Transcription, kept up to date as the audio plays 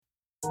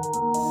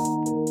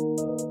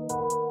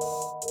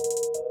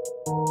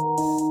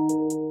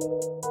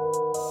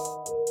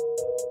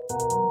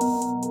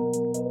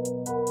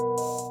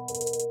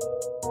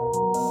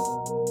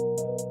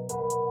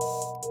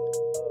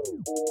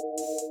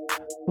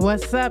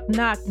What's up,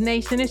 Knock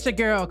Nation? It's your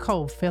girl,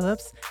 Cole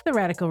Phillips, the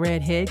Radical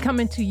Redhead,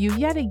 coming to you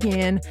yet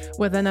again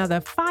with another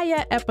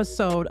fire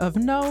episode of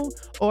No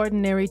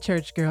Ordinary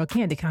Church Girl,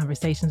 candid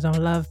conversations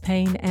on love,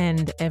 pain,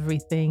 and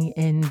everything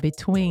in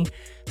between.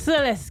 So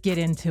let's get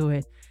into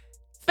it.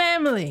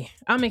 Family,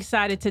 I'm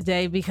excited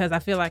today because I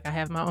feel like I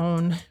have my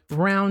own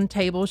round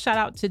table. Shout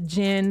out to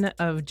Jen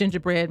of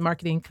Gingerbread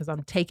Marketing because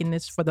I'm taking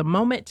this for the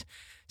moment.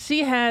 She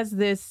has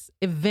this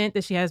event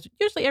that she has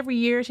usually every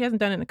year. She hasn't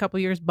done it in a couple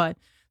of years, but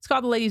it's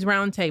called the Ladies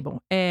Round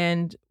Table.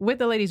 And with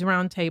the Ladies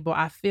Round Table,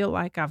 I feel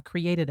like I've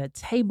created a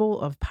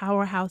table of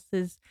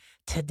powerhouses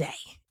today.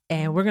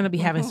 And we're going to be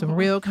having some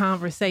real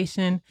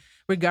conversation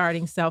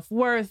regarding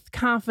self-worth,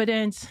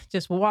 confidence,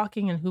 just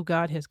walking in who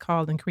God has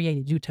called and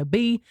created you to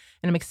be.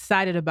 And I'm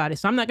excited about it.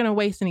 So I'm not going to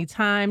waste any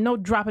time. No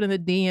drop it in the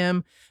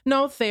DM.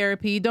 No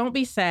therapy. Don't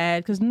be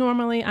sad. Because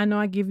normally I know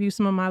I give you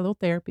some of my little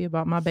therapy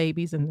about my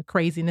babies and the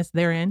craziness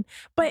they're in.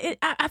 But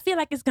I feel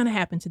like it's going to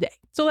happen today.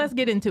 So let's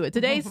get into it.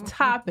 Today's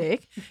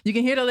topic, you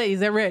can hear the ladies.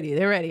 They're ready.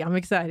 They're ready. I'm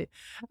excited.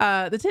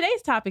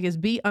 Today's topic is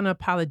be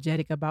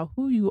unapologetic about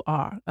who you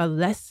are. A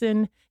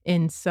lesson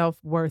in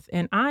self-worth.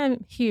 And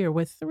I'm here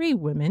with three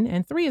women,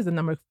 and three is the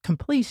number of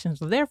completion.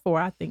 So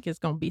therefore, I think it's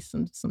going to be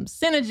some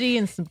synergy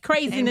and some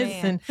craziness.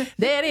 Amen. And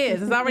there it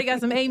is. It's already got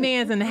some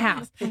amens in the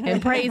house.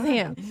 And praise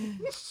him.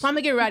 So I'm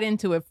going to get right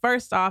into it.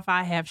 First off,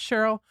 I have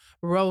Cheryl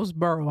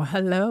Roseborough.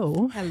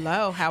 Hello.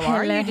 Hello, how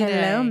are you today?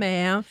 Hello,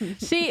 ma'am.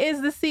 She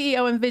is the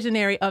CEO and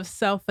visionary of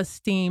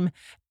Self-Esteem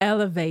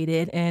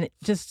Elevated, and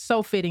just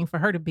so fitting for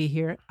her to be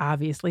here,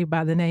 obviously,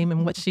 by the name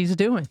and what she's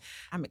doing.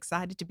 I'm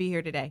excited to be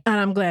here today.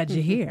 And I'm glad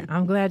you're here.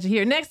 I'm glad you're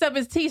here. Next up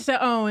is Tisha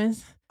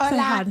Owens. Say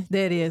hi.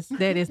 There it is.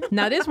 There it is.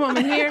 Now, this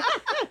woman here,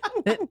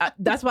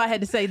 that's why I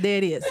had to say there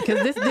it is.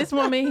 Because this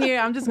woman here,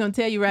 I'm just going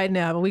to tell you right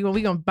now, but we're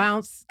going to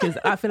bounce because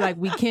I feel like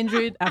we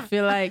kindred. I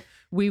feel like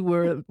we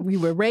were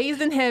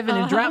raised in heaven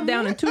and dropped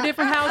down in two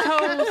different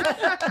households.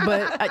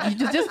 But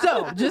you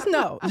just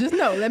know.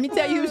 Let me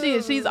tell you who she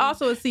is. She's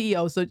also a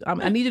CEO. So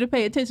I need you to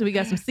pay attention. We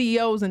got some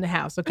CEOs in the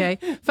house, okay?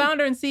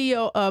 Founder and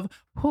CEO of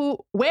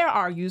Where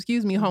Are You?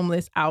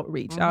 Homeless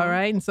Outreach. All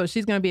right. And so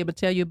she's going to be able to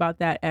tell you about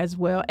that as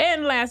well.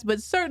 And last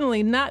but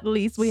certainly not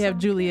least, we have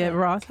Juliet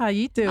Ross. How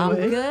you doing?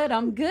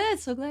 I'm good.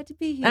 So glad to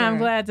be here. I'm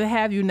glad to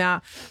have you.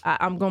 Now,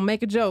 I'm going to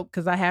make a joke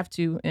because I have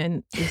to,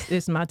 and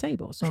it's my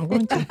table, so I'm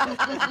going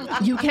to.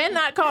 You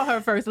cannot call her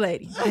First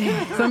Lady. So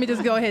let me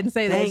just go ahead and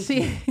say that.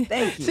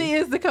 Thank you. She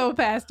is the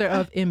co-pastor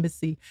of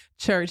Embassy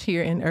Church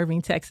here in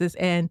Irving, Texas.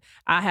 And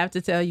I have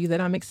to tell you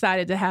that I'm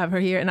excited to have her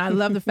here. And I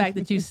love the fact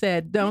that you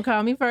said, don't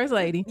call me First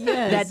Lady.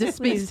 Yes, that just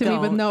speaks to me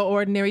with no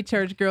ordinary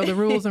church girl, the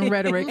rules and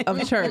rhetoric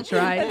of church,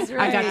 right? That's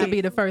right. I got to be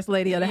the First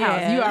Lady of the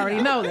house. You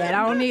already know that.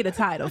 I don't need a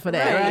title for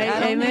that, right? I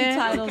don't Amen. need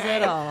titles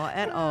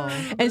at all.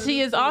 And she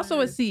is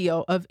also a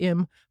CEO of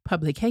M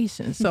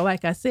Publications. So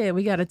like I said,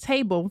 we got a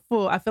table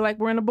full. I feel like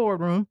we're in a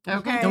boardroom.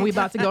 Okay. And we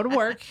about to go to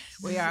work.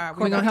 We are.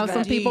 We're going to help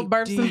some people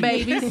birth some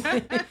babies,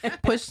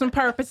 push some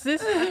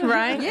purposes,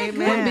 right? Yeah,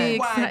 We'll be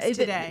wives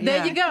today.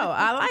 There you go.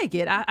 I like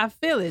it. I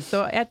feel it.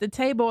 So at the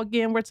table,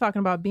 again, we're talking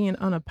about being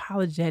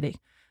unapologetic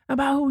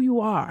about who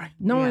you are,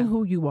 knowing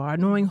who you are,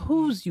 knowing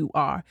whose you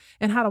are,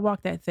 and how to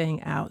walk that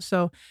thing out.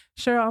 So,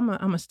 Cheryl, I'm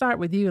gonna start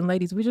with you, and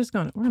ladies, we're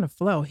gonna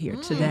flow here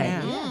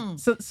today.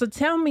 So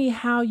tell me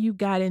how you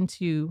got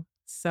into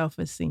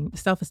self-esteem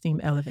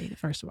elevated,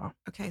 first of all.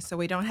 Okay, so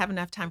we don't have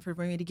enough time for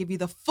me to give you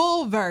the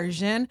full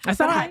version. That's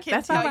but all I right. can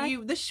That's tell all right.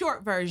 you the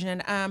short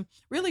version.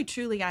 Really,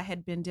 truly, I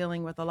had been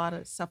dealing with a lot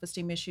of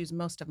self-esteem issues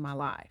most of my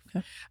life.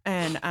 Okay.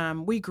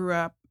 And we grew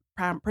up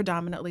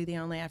predominantly the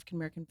only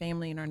African-American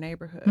family in our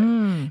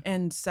neighborhood.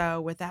 And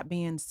so with that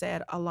being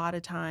said, a lot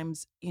of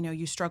times,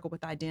 you struggle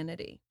with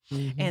identity.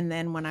 And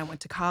then when I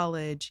went to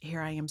college,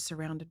 here I am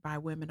surrounded by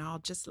women all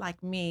just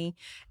like me.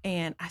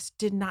 And I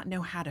did not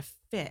know how to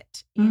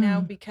fit,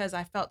 because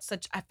I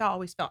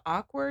always felt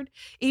awkward.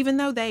 Even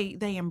though they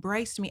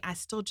embraced me, I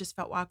still just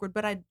felt awkward.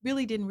 But I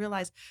really didn't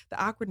realize the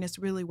awkwardness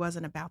really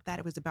wasn't about that.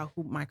 It was about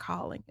my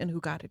calling and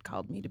who God had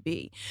called me to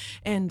be.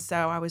 And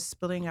so I was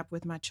splitting up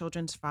with my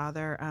children's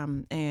father,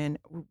 and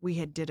we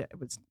had it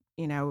was,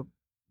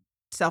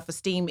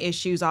 self-esteem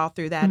issues all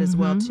through that as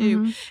well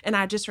too. And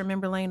I just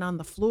remember laying on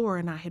the floor,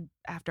 and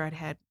after I'd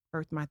had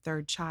birthed my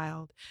third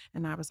child,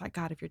 and I was like,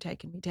 God, if you're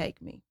taking me,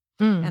 take me.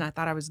 And I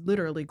thought I was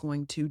literally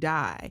going to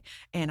die.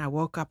 And I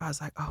woke up, I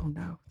was like, oh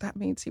no, that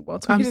means he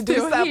wants me to do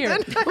something. Here.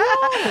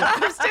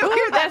 I'm still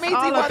here. That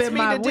means he wants me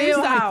to do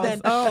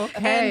something. Oh,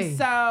 okay. And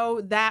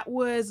so that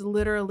was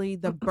literally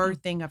the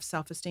birthing of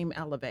Self-Esteem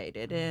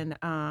Elevated. And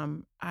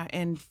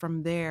and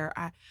from there,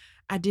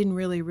 I didn't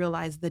really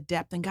realize the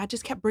depth, and God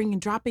just kept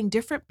dropping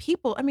different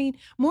people. I mean,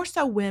 more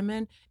so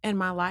women in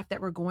my life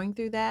that were going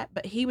through that,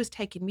 but he was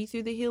taking me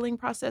through the healing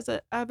process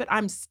of it.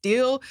 I'm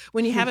still,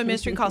 when you have a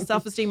ministry called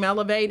Self-Esteem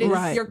Elevated,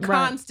 you're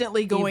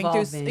constantly going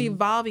through,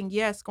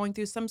 going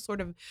through some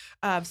sort of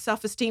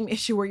self-esteem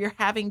issue where you're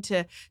having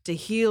to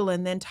heal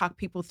and then talk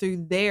people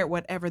through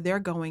whatever they're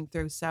going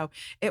through. So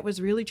it was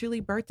really, truly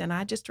birthed. And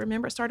I just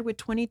remember it started with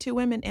 22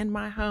 women in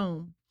my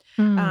home.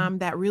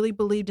 that really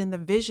believed in the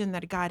vision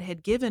that God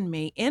had given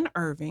me in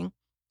Irving.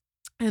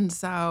 And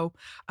so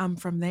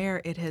from there,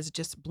 it has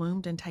just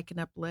bloomed and taken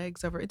up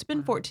legs over. It's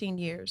been 14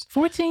 years.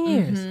 14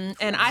 years.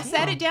 And I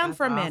sat it down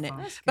for a minute,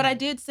 awesome. but I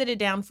did sit it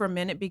down for a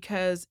minute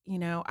because,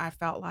 I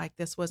felt like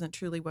this wasn't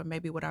truly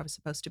what I was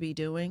supposed to be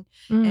doing.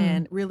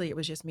 And really, it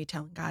was just me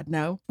telling God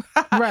no.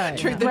 Right.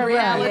 Truth and Right,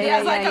 reality. yeah, I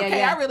was like, yeah, okay,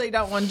 yeah. I really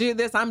don't want to do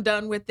this. I'm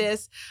done with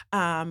this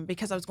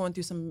because I was going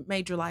through some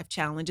major life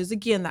challenges.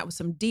 Again, that was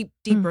some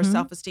deeper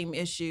self-esteem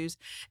issues.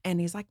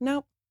 And he's like,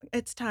 nope.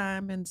 It's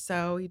time. And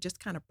so he just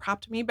kind of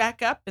propped me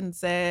back up and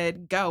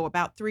said, go.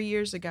 About 3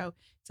 years ago,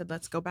 he said,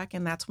 let's go back.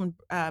 And that's when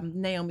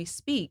Naomi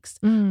Speaks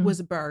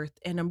was birthed.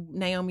 And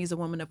Naomi is a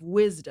woman of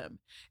wisdom.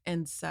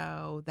 And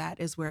so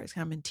that is where it's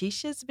coming.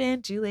 Tisha's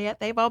been,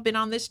 Juliet, they've all been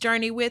on this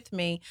journey with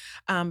me.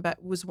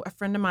 But was a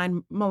friend of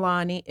mine,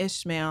 Milani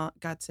Ishmael,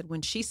 God said,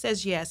 when she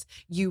says yes,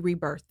 you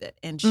rebirth it.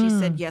 And she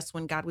said yes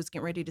when God was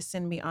getting ready to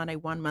send me on a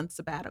 1-month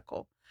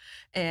sabbatical.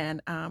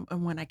 And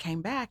when I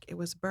came back, it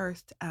was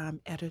birthed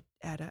at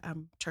a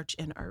church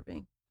in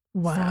Irving.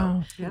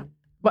 Wow. So, yeah.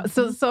 But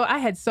so I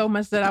had so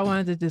much that I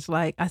wanted to just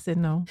I said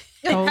no.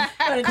 Cole,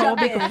 be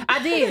quiet. I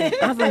did.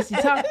 I was like, she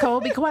talk,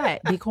 Cole, be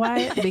quiet. Be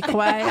quiet. Be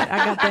quiet.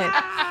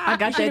 I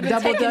got that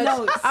double Dutch.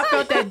 Notes. I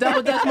felt that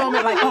double Dutch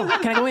moment like, oh,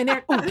 can I go in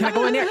there? Oh, can I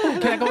go in there? Oh,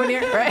 can I go in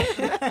there?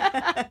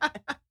 Right.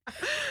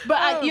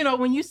 But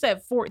when you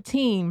said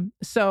 14,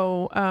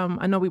 so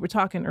I know we were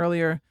talking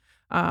earlier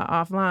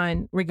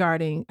offline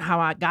regarding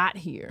how I got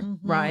here,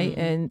 right?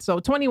 And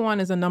so 21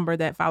 is a number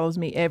that follows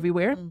me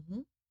everywhere.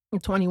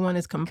 21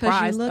 is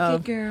comprised you look of,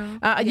 it, girl.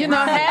 Hey,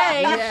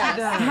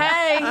 Yeah.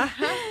 hey,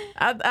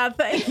 I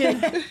thank you.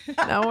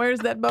 Now where's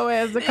that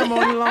Boaz to come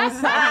on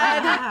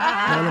alongside?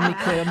 No, let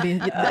me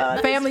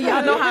clear. Family,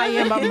 y'all know how I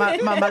am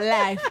about my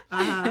life.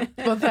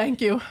 Well, thank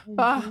you.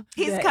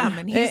 He's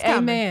coming. He's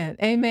coming.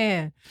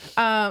 Amen.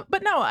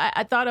 But no,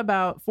 I thought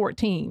about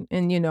 14,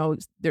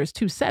 and there's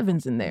 2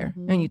 sevens in there,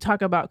 and you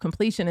talk about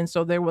completion, and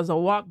so there was a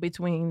walk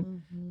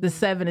between the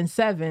 7 and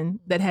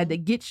 7 that had to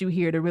get you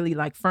here to really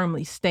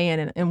firmly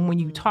stand, and when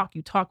you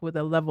talk with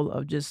a level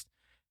of just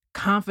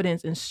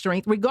confidence and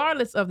strength,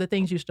 regardless of the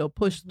things you still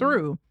push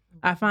through.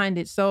 I find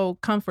it so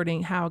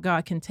comforting how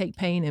God can take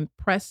pain and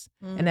press,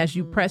 and as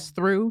you press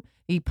through,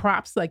 he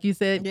props, like you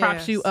said,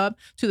 props you up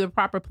to the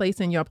proper place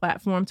in your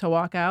platform to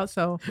walk out.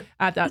 So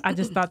I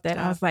just thought that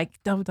I was like,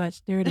 double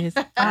Dutch, there it is.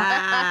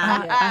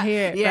 I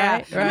hear it. Yeah.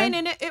 Right? I mean,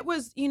 and it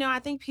was, I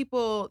think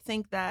people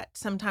think that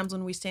sometimes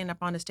when we stand up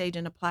on a stage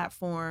and a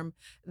platform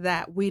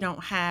that we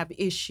don't have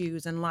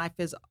issues and life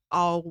is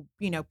all,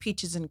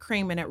 peaches and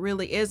cream, and it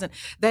really isn't.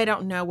 They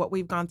don't know what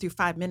we've gone through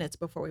 5 minutes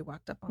before we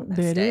walked up on that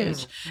There it stage.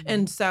 is.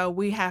 And so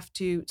we have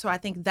to, so I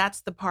think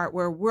that's the part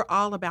where we're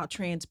all about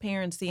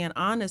transparency and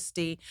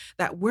honesty,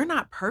 that we're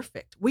not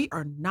perfect. We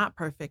are not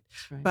perfect,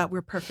 but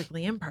we're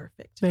perfectly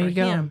imperfect There for you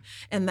go. him.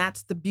 And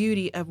that's the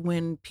beauty of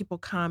when people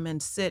come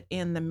and sit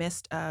in the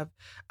midst of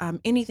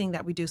anything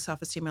that we do,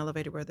 Self-Esteem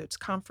Elevated, whether it's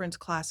conference,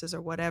 classes,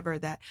 or whatever,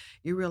 that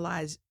you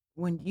realize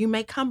when you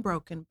may come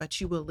broken, but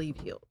you will leave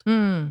healed.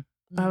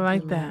 I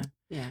like that.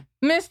 Yeah.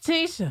 Miss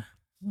Tisha.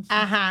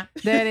 That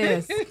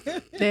is.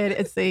 That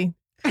is. See.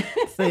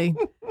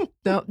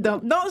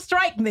 Don't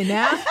strike me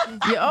now.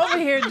 You're over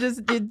here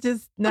just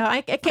no,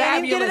 I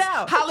can't even get it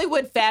out.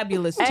 Hollywood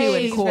fabulous too,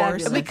 Hey, of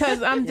course.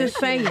 because I'm just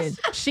saying,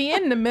 she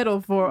in the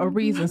middle for a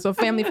reason. So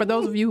family, for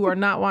those of you who are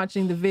not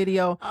watching the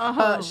video,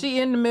 she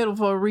in the middle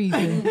for a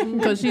reason,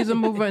 because she's a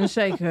mover and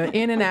shaker,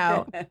 in and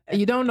out.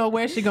 You don't know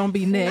where she's gonna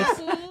be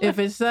next. If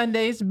it's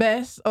Sunday's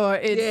best or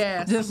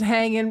it's just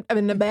hanging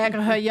in the back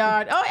of her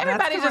yard. Oh,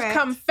 everybody just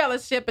come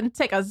fellowship and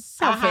take a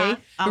selfie,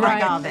 I right?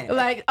 like all that.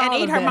 Like and all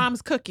eat of her that.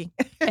 mom's cooking.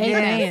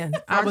 Amen.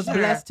 I was sure.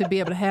 blessed to be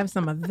able to have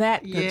some of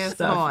that good Yes,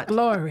 stuff. Lord.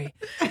 Glory.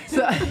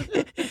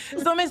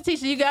 So Miss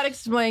Tisha, you got to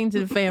explain to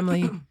the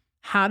family,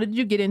 how did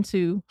you get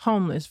into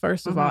homeless,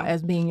 first of all,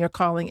 as being your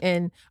calling,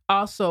 and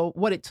also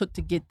what it took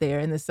to get there,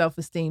 and the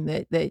self-esteem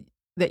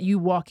that you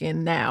walk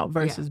in now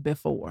versus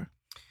before?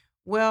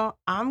 Well,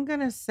 I'm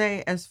going to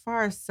say, as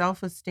far as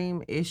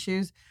self-esteem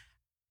issues,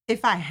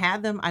 if I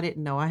had them, I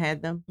didn't know I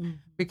had them,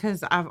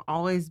 because I've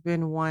always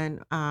been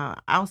one,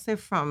 I'll say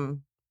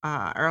from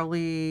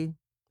early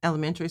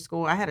elementary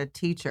school, I had a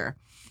teacher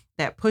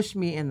that pushed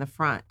me in the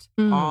front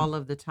all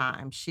of the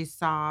time. She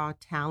saw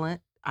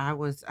talent. I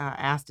was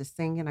asked to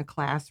sing in a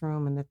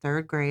classroom in the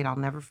 3rd grade. I'll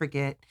never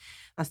forget.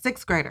 A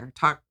 6th grader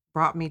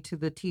brought me to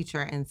the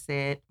teacher and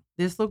said,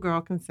 "This little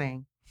girl can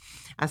sing."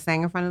 I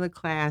sang in front of the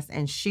class,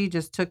 and she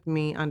just took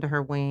me under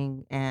her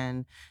wing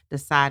and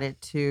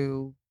decided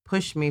to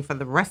push me for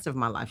the rest of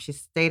my life. She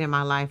stayed in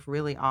my life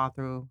really all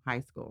through high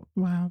school.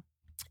 Wow.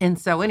 And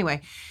so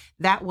anyway,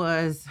 that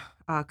was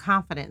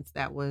confidence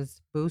that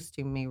was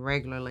boosting me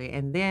regularly.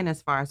 And then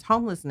as far as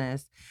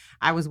homelessness,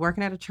 I was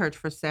working at a church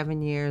for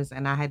 7 years,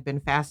 and I had been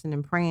fasting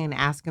and praying,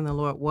 asking the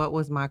Lord what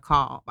was my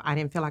call. I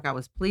didn't feel like I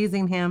was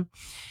pleasing him.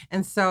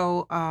 And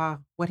so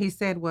what he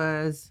said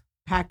was,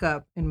 pack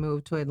up and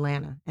move to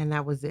Atlanta. And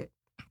that was it.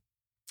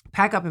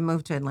 Pack up and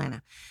move to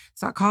Atlanta.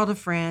 So I called a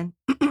friend,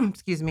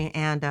 excuse me,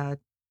 and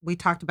we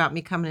talked about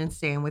me coming and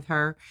staying with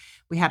her.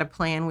 We had a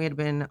plan. We had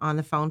been on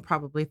the phone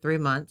probably 3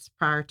 months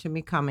prior to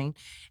me coming.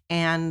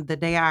 And the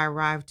day I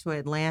arrived to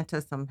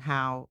Atlanta,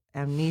 somehow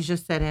amnesia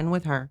set in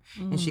with her,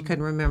 and she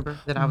couldn't remember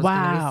that I was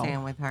going to be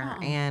staying with her.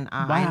 Oh. And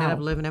I ended up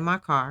living in my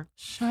car.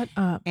 Shut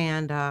up.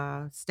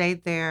 And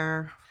stayed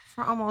there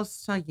for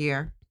almost a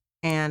year.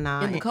 And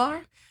In the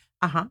car?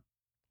 Uh-huh.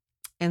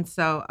 And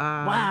so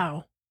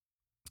Wow.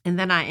 and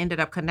then I ended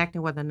up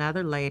connecting with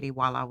another lady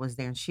while I was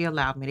there, and she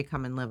allowed me to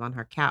come and live on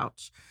her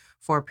couch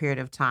for a period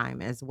of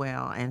time as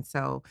well. And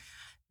so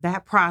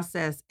that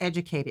process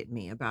educated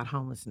me about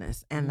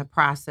homelessness and the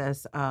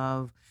process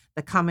of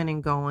the coming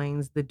and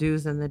goings, the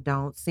do's and the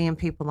don'ts, seeing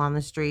people on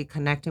the street,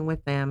 connecting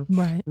with them,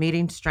 Right.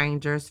 meeting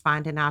strangers,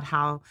 finding out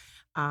how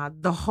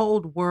the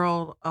whole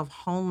world of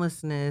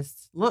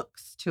homelessness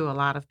looks to a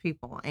lot of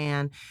people.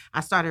 And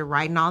I started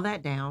writing all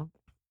that down,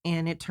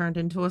 and it turned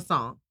into a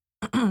song.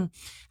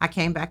 I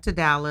came back to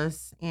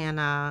Dallas,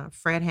 and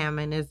Fred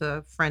Hammond is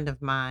a friend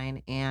of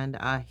mine, and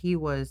he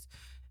was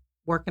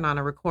working on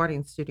a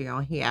recording studio,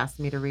 and he asked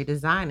me to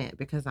redesign it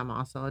because I'm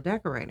also a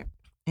decorator.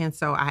 And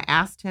so I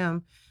asked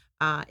him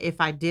if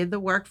I did the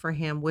work for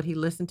him, would he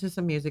listen to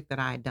some music that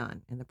I had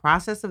done? In the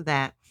process of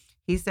that,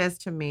 he says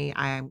to me,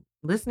 I'm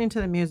listening to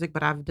the music,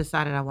 but I've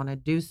decided I want to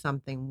do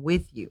something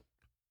with you.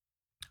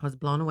 I was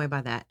blown away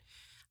by that.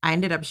 I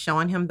ended up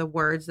showing him the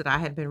words that I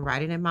had been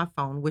writing in my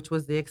phone, which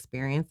was the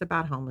experience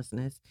about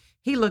homelessness.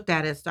 He looked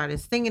at it, started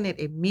singing it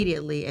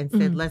immediately, and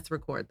said, let's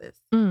record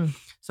this.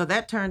 So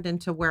that turned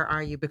into Where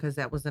Are You? Because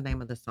that was the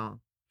name of the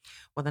song.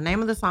 Well, the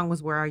name of the song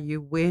was Where Are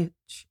You?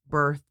 Which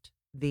birthed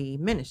the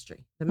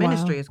ministry. The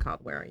ministry is called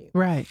Where Are You?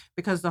 Right.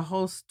 Because the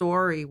whole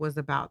story was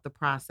about the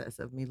process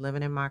of me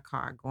living in my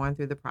car, going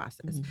through the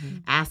process,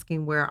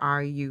 asking, where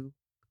are you,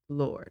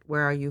 Lord?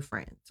 Where are you,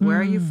 friends? Where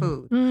are you,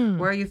 food?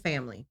 Where are you,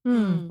 family?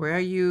 Where are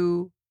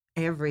you,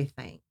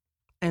 everything?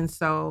 And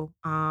so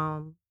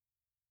I'm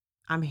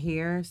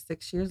here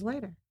 6 years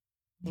later.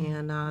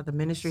 And the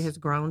ministry has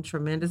grown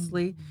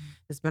tremendously.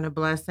 It's been a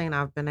blessing.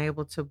 I've been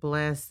able to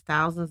bless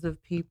thousands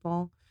of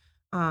people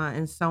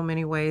in so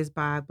many ways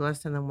by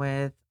blessing them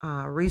with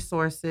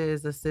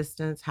resources,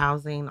 assistance,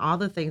 housing, all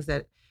the things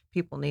that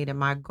people need. And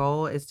my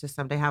goal is to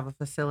someday have a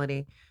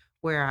facility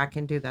where I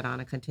can do that on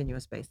a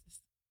continuous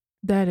basis.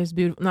 That is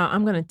beautiful. Now,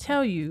 I'm going to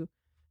tell you,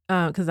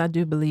 because I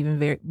do believe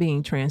in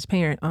being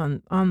transparent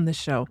on the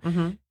show.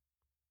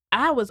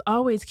 I was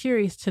always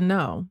curious to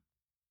know,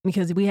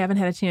 because we haven't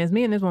had a chance,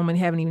 me and this woman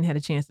haven't even had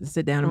a chance to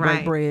sit down and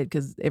break bread,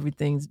 because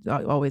everything's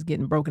always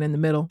getting broken in the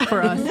middle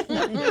for us.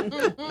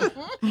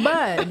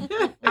 But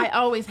I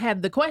always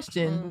had the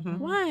question,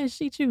 why is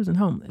she choosing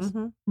homeless?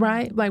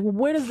 Right? Like, well,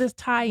 where does this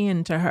tie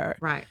into her?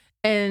 Right.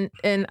 And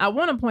I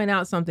want to point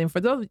out something for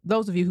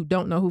those of you who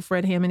don't know who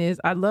Fred Hammond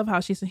is. I love how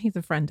she said he's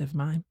a friend of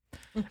mine,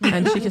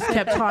 and she just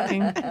kept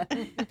talking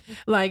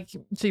like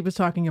she was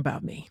talking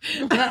about me.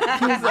 He's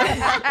like,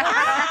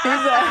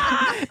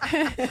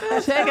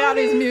 check out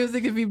his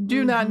music if you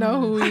do not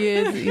know who he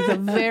is. He's a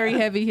very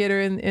heavy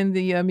hitter in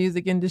the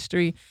music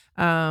industry.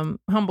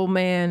 Humble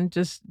man,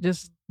 just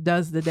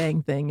does the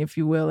dang thing, if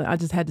you will. I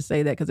just had to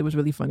say that because it was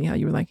really funny how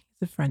you were like,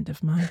 he's a friend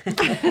of mine.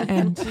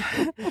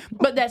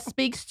 But that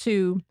speaks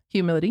to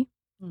humility.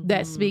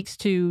 That speaks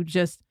to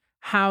just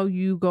how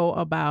you go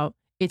about,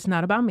 it's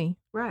not about me.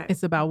 Right.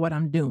 It's about what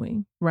I'm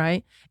doing.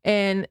 Right.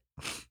 And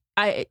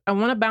I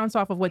want to bounce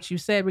off of what you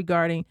said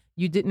regarding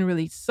you didn't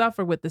really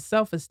suffer with the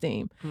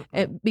self-esteem.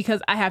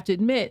 Because I have to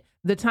admit,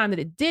 the time that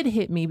it did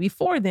hit me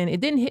before then, it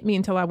didn't hit me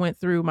until I went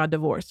through my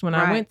divorce. When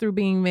I went through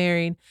being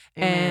married,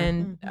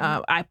 and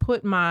I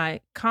put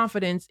my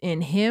confidence in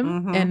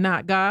him and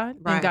not God,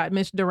 and got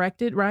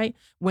misdirected, right?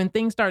 When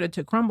things started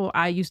to crumble,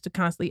 I used to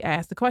constantly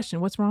ask the question,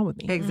 what's wrong with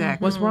me?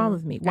 Exactly. What's wrong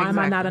with me? Why am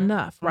I not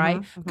enough,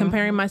 right?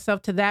 Comparing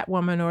myself to that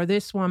woman or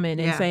this woman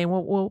and saying,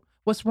 well,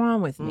 what's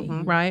wrong with me,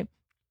 right?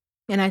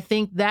 And I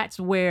think that's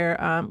where,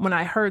 when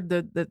I heard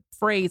the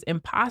phrase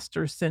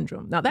imposter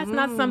syndrome, now that's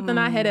not something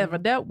I had ever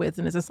dealt with.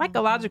 And it's a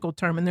psychological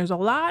term. And there's a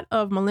lot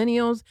of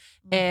millennials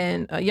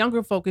and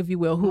younger folk, if you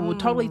will, who will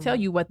totally tell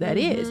you what that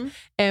is.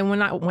 And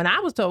when I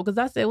was told, because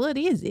I said, what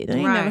is it? I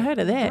ain't never heard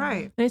of that.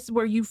 Right. And it's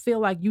where you feel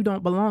like you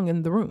don't belong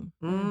in the room.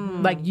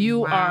 Like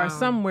you are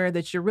somewhere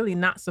that you're really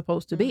not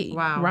supposed to be.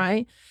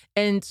 Right.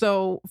 And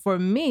so for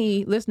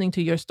me, listening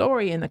to your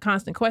story, and the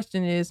constant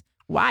question is,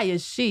 why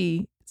is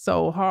she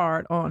so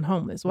hard on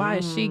homeless? Why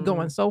is she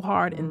going so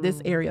hard in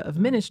this area of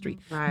ministry?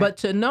 But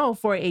to know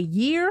for a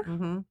year,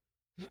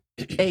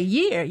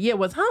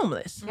 was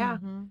homeless.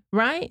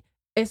 Right?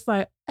 It's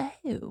like,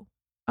 oh,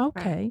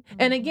 okay.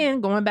 And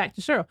again, going back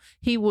to Cheryl,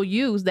 he will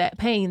use that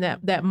pain,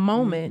 that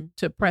moment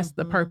to press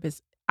the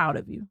purpose out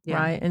of you.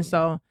 Right? And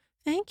so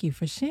thank you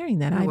for sharing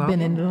that. I've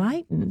been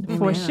enlightened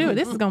for sure.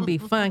 This is going to be a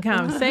fun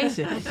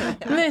conversation.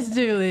 Miss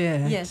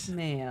Juliet. Yes,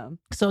 ma'am.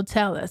 So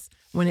tell us,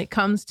 when it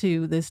comes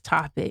to this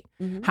topic,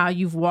 how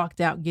you've walked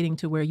out getting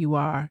to where you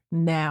are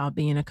now,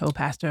 being a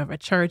co-pastor of a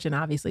church and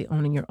obviously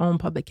owning your own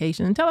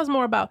publication. And tell us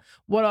more about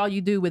what all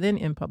you do within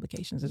In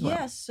Publications as well.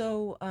 Yeah,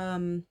 so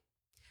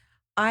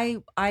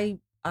I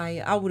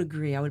I would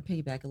agree. I would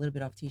piggyback a little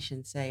bit off Tisha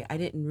and say I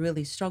didn't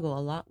really struggle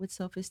a lot with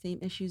self-esteem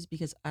issues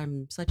because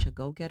I'm such a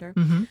go-getter.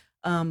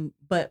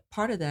 But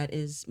part of that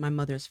is my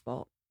mother's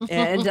fault.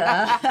 And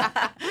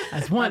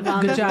that's one.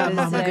 Good job,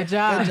 Mama. Good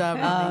job. Good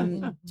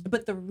job.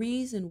 But the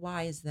reason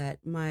why is that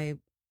my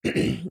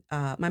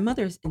my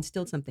mother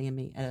instilled something in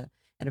me at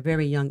a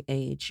very young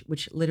age,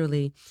 which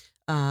literally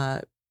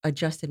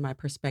adjusted my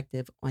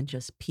perspective on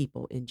just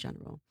people in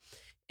general.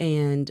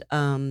 And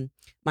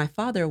my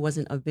father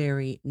wasn't a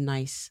very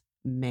nice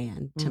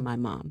man to my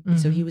mom,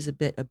 so he was a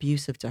bit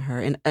abusive to her,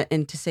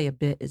 and to say a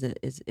bit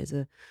is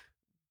a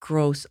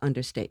gross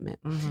understatement.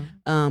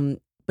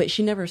 But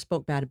she never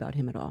spoke bad about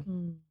him at all.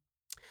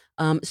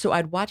 So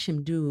I'd watch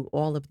him do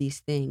all of these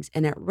things,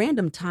 and at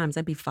random times,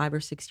 I'd be 5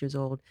 or 6 years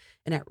old,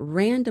 and at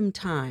random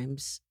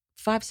times,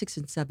 5, 6,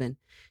 and 7,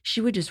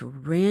 she would just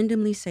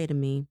randomly say to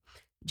me,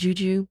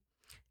 "Juju,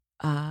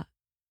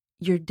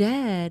 your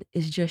dad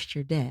is just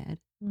your dad,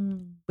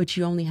 but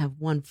you only have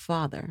one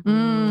father,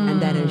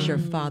 and that is your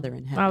Father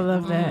in heaven." I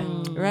love that.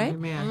 Right?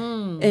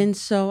 And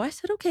so I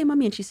said, "Okay,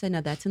 Mommy," and she said,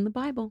 "Now that's in the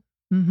Bible."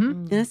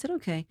 And I said,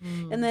 "Okay."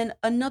 And then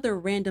another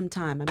random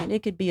time, I mean,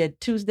 it could be a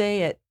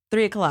Tuesday at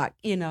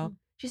 3:00,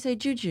 she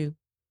said, "Juju,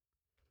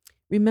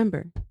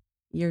 remember,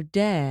 your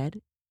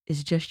dad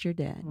is just your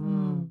dad,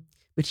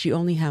 but you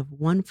only have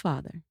one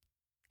Father,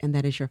 and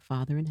that is your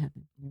Father in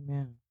heaven."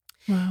 Amen.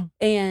 Wow.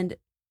 And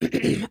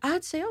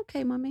I'd say,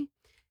 "Okay, Mommy."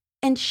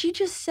 And she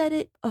just said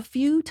it a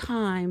few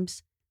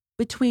times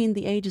between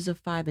the ages of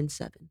 5 and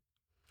 7.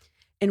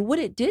 And what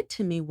it did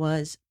to me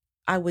was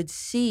I would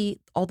see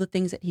all the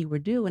things that he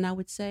would do, and I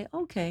would say,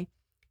 "Okay,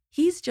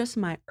 he's just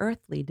my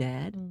earthly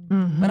dad,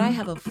 but I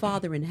have a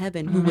Father in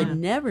heaven who would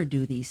never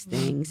do these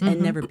things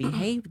and never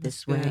behave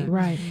this way.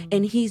 Right.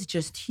 And he's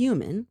just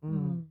human,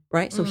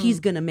 right? So he's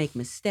going to make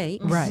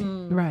mistakes. Right.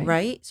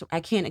 Right? So I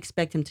can't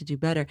expect him to do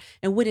better."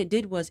 And what it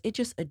did was it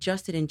just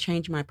adjusted and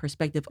changed my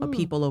perspective of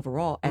people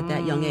overall at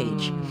that young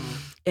age.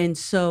 And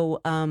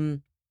so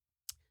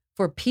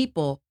for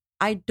people,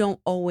 I don't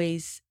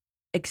always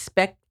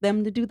expect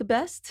them to do the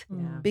best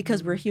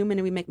because we're human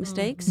and we make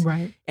mistakes.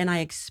 Right. And I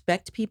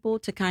expect people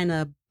to kind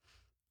of,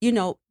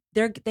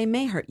 they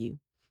may hurt you.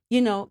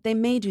 They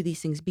may do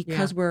these things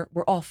because we're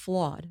all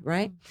flawed,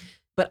 right?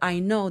 But I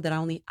know that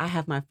I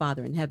have my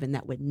Father in heaven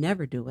that would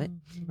never do it.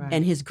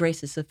 And his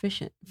grace is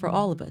sufficient for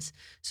all of us.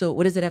 So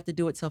what does it have to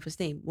do with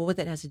self-esteem? Well, what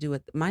that has to do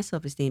with my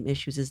self-esteem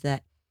issues is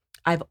that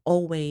I've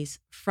always,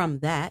 from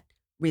that,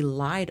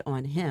 relied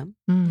on him.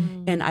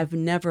 And I've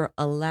never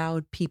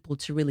allowed people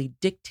to really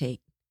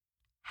dictate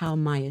how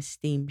my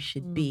esteem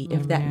should be,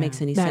 if that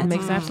makes any sense. That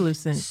makes absolute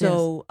sense.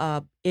 So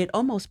it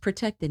almost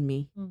protected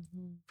me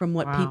from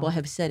what people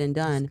have said and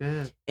done.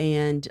 That's good.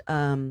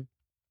 And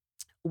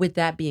with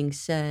that being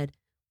said,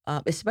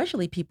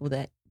 especially people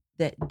that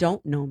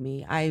don't know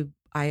me, I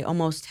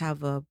almost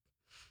have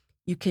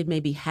you could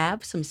maybe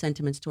have some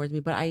sentiments towards me,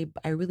 but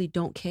I really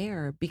don't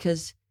care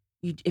because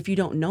if you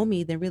don't know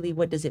me, then really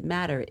what does it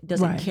matter? It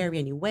doesn't carry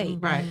any weight.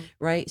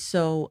 Right.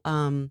 So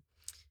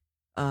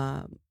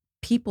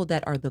people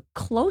that are the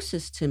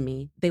closest to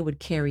me, they would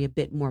carry a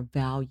bit more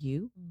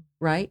value,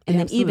 right? And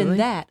then even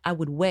that, I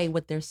would weigh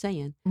what they're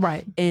saying.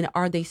 Right. And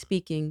are they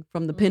speaking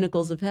from the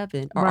pinnacles of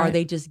heaven, or are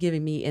they just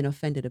giving me an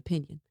offended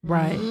opinion?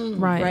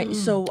 Right.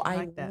 So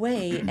I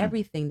weigh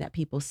everything that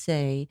people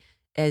say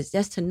as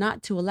just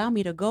to allow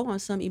me to go on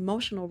some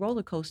emotional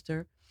roller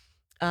coaster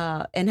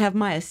and have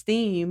my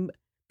esteem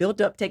built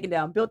up, taken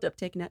down, built up,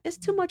 taken down. It's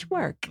too much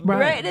work,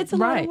 right? It's a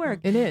lot of work.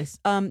 It is.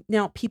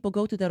 Now, people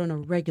go through that on a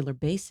regular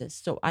basis,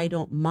 so I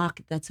don't mock.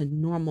 That's a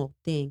normal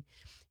thing.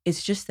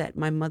 It's just that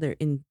my mother,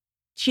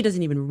 she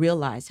doesn't even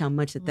realize how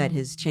much that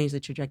has changed the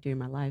trajectory of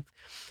my life.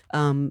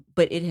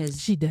 But it has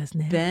she does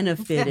now.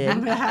 benefited.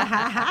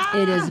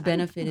 It has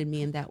benefited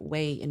me in that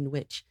way in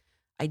which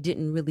I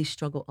didn't really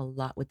struggle a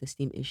lot with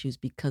esteem issues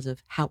because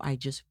of how I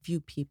just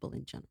view people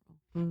in general.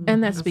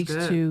 And that speaks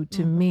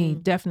to me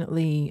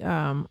definitely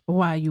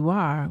why you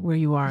are where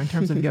you are in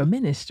terms of your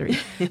ministry.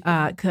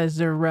 Because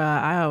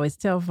I always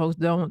tell folks,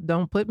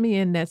 don't put me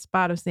in that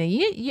spot of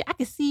saying, I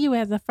can see you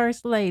as a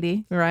first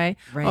lady, right?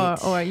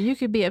 Or you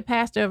could be a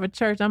pastor of a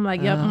church. I'm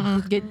like,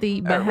 get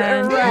thee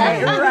behind me.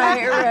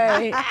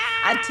 Right.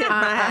 I tip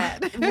my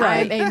hat.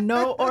 Right. Ain't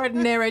no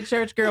ordinary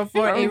church girl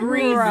for a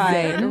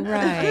reason.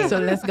 Right. So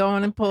let's go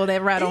on and pull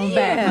that right on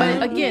back.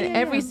 But again,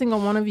 every single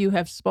one of you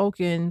have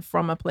spoken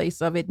from a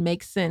place of it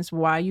makes sense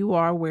why you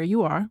are where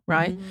you are,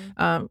 right?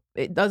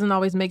 It doesn't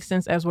always make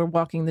sense as we're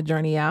walking the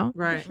journey out.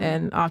 Right.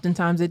 And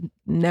oftentimes it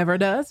never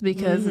does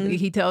because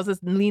he tells us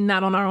lean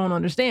not on our own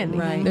understanding.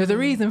 Right. There's a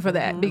reason for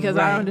that because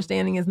our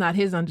understanding is not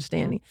his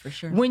understanding. For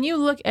sure. When you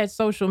look at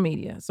social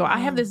media, so I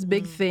have this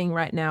big thing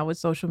right now with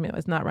social media.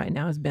 It's not right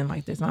now. It's been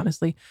like this,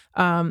 honestly.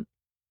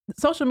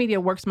 Social media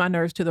works my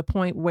nerves to the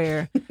point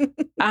where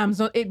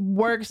it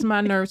works my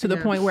nerves to the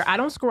point where I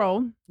don't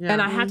scroll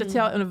and I have to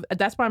tell, and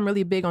that's why I'm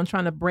really big on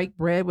trying to break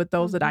bread with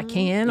those that I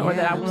can or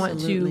that I want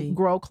to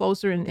grow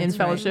closer in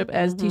fellowship,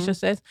 as Tisha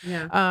says,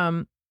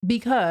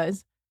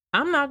 because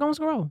I'm not gonna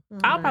scroll.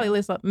 I'll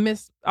probably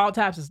miss all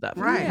types of stuff.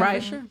 Right.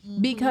 Right. For sure.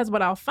 Because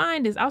what I'll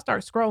find is I'll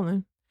start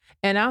scrolling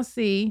and I'll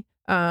see,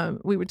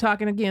 we were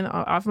talking again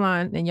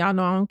offline, and y'all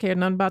know I don't care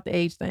nothing about the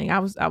age thing. I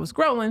was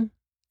scrolling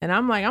and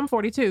I'm like, I'm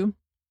 42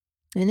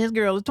 and this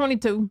girl is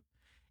 22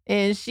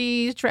 and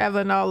she's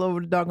traveling all over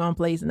the doggone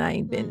place and I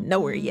ain't been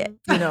nowhere yet,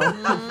 you know.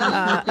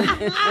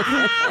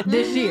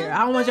 This year. I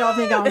don't want y'all to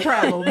think I don't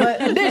travel, but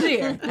this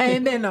year I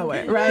ain't been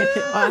nowhere, right?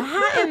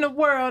 How in the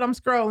world I'm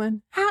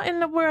scrolling? How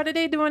in the world are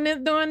they doing this,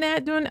 doing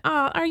that,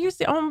 are you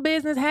on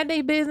business, had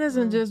they business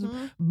and just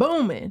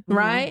booming,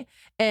 right?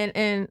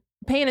 And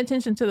paying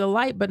attention to the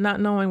light, but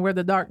not knowing where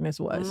the darkness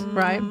was,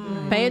 right?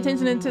 Paying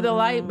attention into the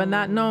light, but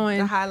not knowing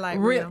the highlight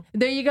reel.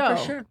 There you go.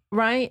 For sure.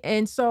 Right.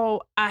 And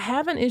so I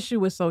have an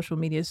issue with social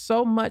media,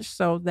 so much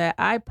so that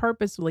I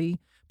purposefully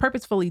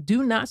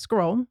do not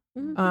scroll.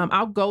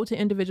 I'll go to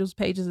individuals'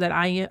 pages that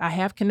I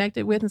have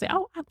connected with and say,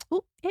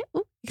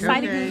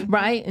 exciting,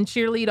 right? And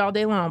cheerlead all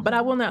day long. But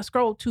I will not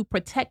scroll to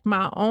protect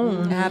my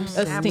own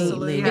esteem.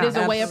 Absolutely. It is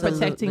a way of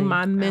protecting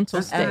my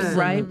mental state,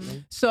 right?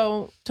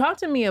 So talk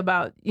to me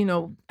about,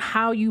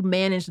 how you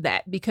manage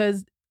that,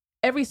 because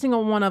every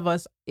single one of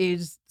us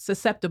is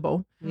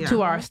susceptible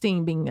to our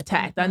esteem being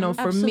attacked. I know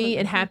for me,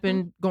 it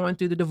happened going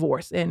through the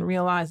divorce and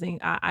realizing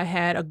I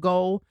had a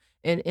goal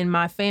in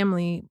my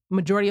family.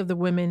 Majority of the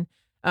women,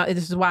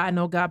 this is why I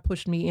know God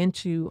pushed me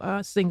into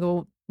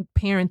single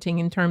parenting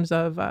in terms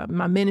of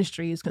my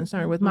ministry is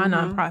concerned with my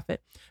nonprofit.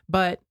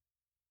 But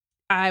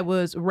I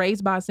was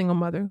raised by a single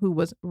mother who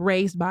was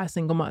raised by a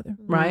single mother,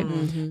 right?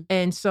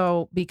 And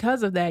so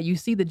because of that, you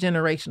see the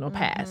generational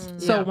past.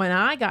 So when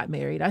I got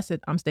married, I said,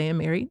 I'm staying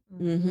married.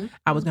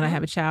 I was going to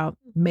have a child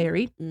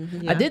married.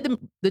 I did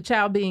the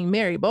child being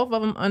married, both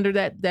of them under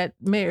that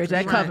marriage,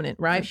 that covenant,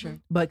 right?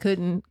 But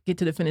couldn't get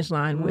to the finish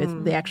line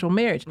with the actual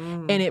marriage.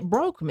 And it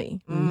broke me.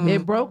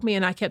 It broke me.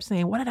 And I kept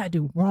saying, what did I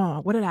do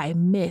wrong? What did I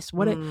miss?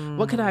 What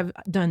could I have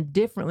done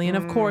differently? And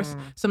of course,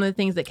 some of the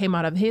things that came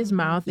out of his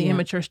mouth, the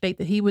immature state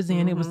that he was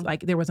in, it was like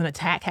there was an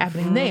attack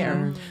happening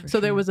there. So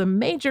there was a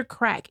major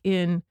crack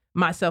in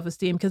my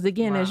self-esteem. Because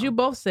again, as you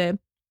both said,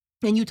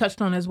 and you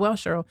touched on as well,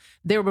 Cheryl,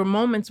 there were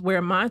moments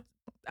where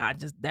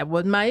that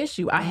wasn't my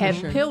issue. I had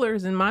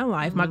pillars in my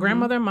life. My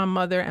grandmother, my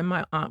mother, and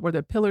my aunt were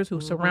the pillars who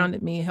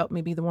surrounded me, helped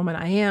me be the woman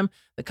I am,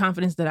 the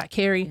confidence that I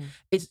carry.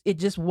 It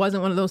just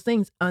wasn't one of those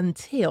things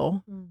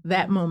until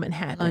that moment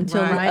happened.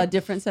 Until a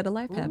different set of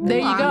life happened. There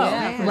you go.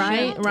 Yeah,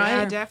 right?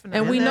 Yeah, definitely.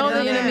 And we know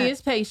the enemy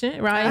is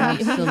patient, right?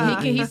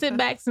 He sit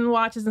back and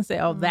watches and say,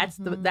 oh, that's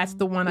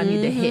the one I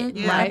need to hit,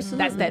 right? Absolutely.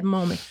 That's that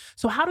moment.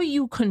 So how do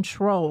you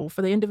control,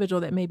 for the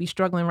individual that may be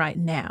struggling right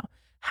now,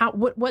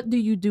 what do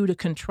you do to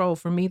control,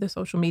 for me, the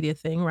social media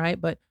thing, right?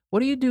 But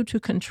what do you do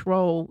to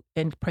control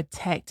and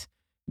protect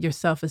your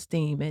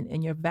self-esteem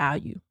and your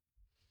value?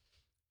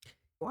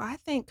 Well, I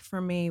think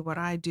for me, what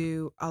I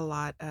do a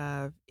lot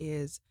of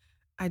is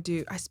I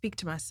speak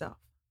to myself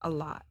a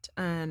lot,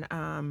 and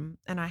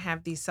I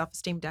have these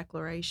self-esteem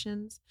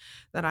declarations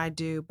that I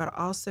do, but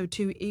also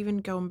too, even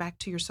going back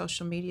to your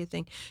social media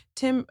thing,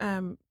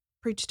 Tim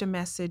preached a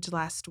message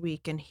last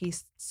week, and he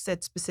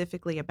said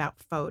specifically about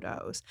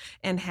photos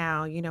and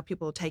how,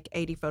 people take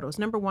 80 photos.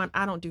 Number one,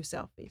 I don't do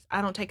selfies.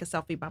 I don't take a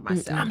selfie by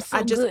myself.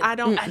 I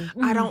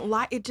don't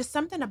like it. Just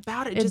something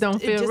about it. It just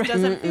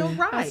doesn't feel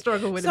right. I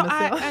struggle with it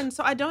myself.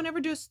 So I don't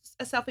ever do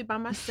a selfie by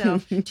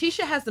myself.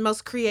 Tisha has the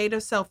most creative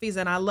selfies,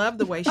 and I love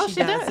the way she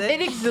does it.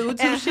 It exudes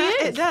who she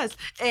is. It does.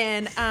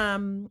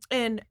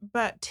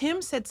 But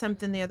Tim said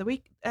something the other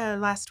week,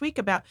 last week,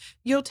 about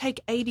you'll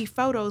take 80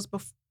 photos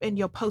and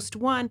you'll post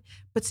one,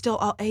 but still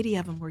all 80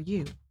 of them were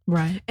you.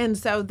 Right. And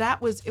so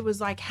it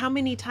was like, how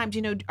many times,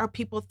 are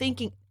people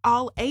thinking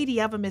all 80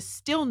 of them is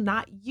still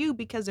not you,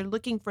 because they're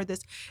looking for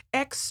this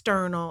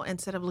external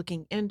instead of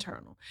looking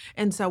internal.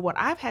 And so what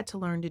I've had to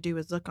learn to do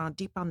is look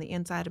deep on the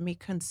inside of me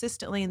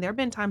consistently. And there have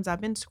been times I've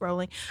been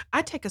scrolling.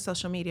 I take a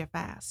social media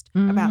fast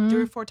about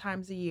 3 or 4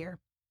 times a year.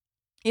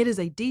 It is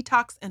a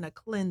detox and a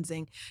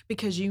cleansing,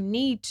 because you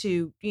need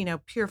to,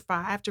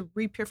 purify. I have to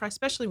re-purify,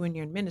 especially when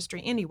you're in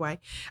ministry anyway.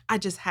 I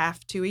just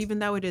have to, even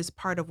though it is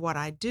part of what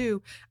I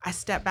do, I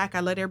step back. I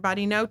let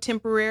everybody know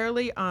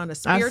temporarily on a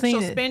spiritual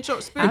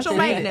maintenance.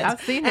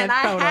 I've seen that and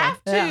photo. I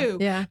have to.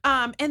 Yeah.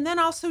 And then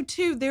also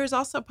too, there's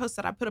also a post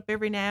that I put up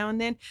every now and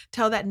then.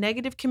 Tell that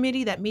negative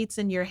committee that meets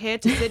in your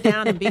head to sit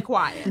down and be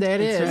quiet. That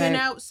is.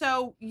 Right.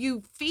 So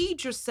you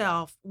feed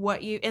yourself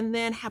and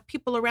then have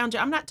people around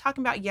you. I'm not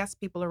talking about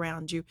people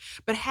around you,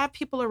 but have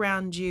people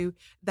around you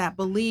that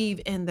believe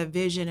in the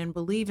vision and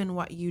believe in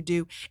what you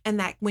do. And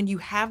that when you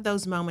have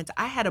those moments,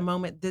 I had a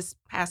moment this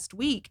past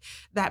week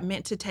that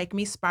meant to take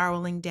me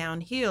spiraling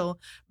downhill.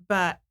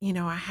 But,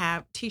 I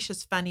have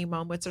Tisha's funny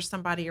moments, or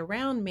somebody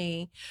around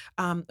me,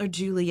 or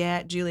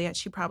Juliet,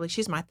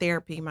 she's my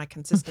therapy, my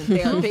consistent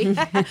therapy.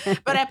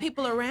 But I have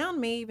people around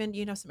me, even,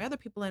 some other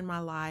people in my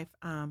life,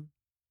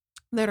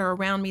 that are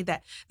around me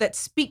that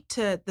speak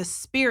to the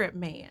spirit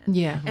man.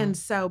 Yeah. And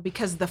so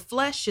because the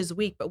flesh is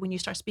weak, but when you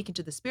start speaking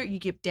to the spirit, you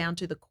get down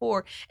to the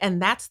core,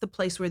 and that's the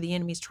place where the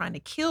enemy's trying to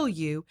kill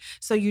you.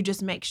 So you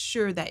just make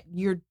sure that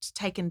you're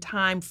taking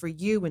time for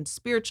you and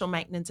spiritual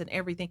maintenance and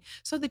everything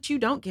so that you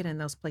don't get in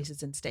those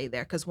places and stay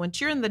there. Because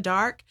once you're in the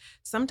dark,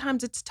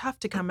 sometimes it's tough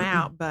to come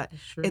out, but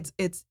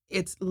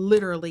it's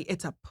literally,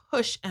 it's a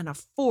push and a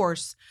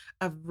force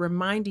of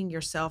reminding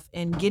yourself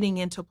and getting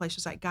into a place where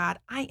it's like, God,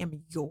 I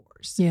am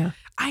yours. Yeah.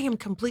 I am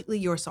completely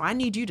yours. So I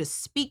need you to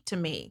speak to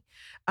me.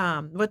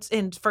 What's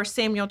in 1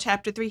 Samuel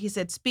chapter 3, he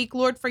said, speak,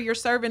 Lord, for your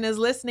servant is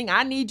listening.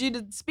 I need you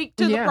to speak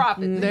to the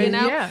prophet, you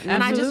know? Yeah,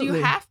 and absolutely. you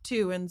have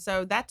to. And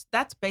so that's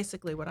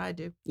basically what I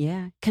do.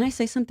 Yeah. Can I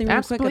say something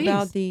real quick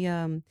about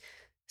the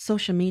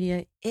social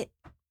media?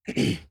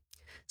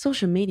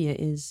 Social media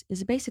is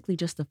basically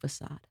just a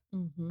facade.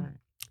 Mm-hmm.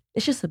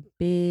 It's just a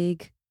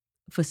big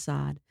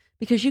facade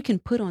because you can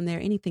put on there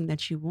anything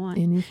that you want.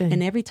 Anything.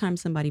 And every time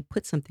somebody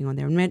puts something on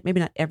there,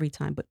 maybe not every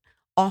time, but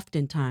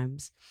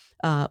oftentimes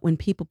when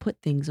people put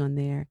things on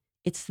there,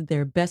 it's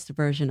their best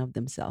version of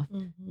themselves,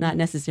 not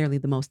necessarily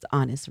the most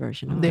honest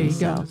version of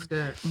themselves.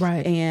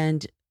 Right.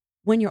 And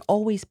when you're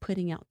always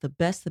putting out the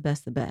best,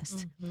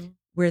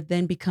 we're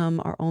then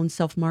become our own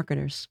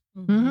self-marketers.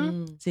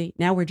 Mm-hmm. See,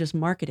 now we're just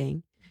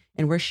marketing.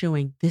 And we're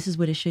showing this is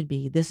what it should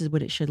be. This is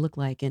what it should look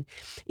like. And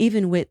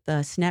even with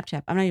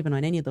Snapchat, I'm not even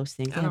on any of those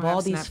things. They have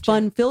all these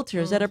fun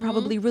filters that are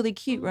probably really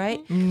cute, right?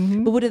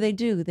 Mm-hmm. But what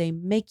do? They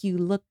make you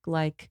look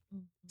like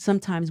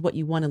sometimes what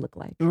you want to look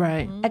like.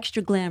 Right.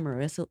 Extra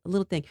glamorous, a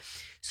little thing.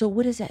 So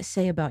what does that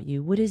say about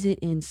you? What is it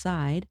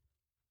inside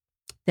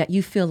that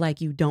you feel like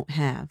you don't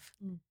have,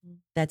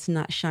 that's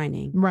not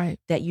shining, right?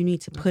 That you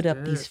need to put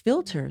up these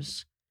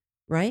filters,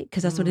 right?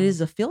 Because that's what it is,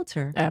 a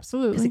filter.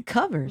 Absolutely. Because it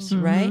covers,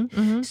 right?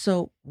 Mm-hmm.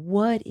 So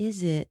what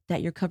is it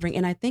that you're covering?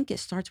 And I think it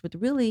starts with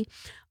really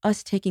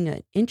us taking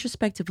an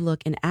introspective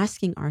look and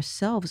asking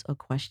ourselves a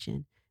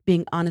question,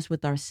 being honest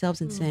with ourselves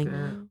and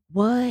saying,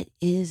 what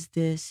is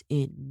this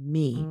in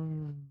me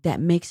that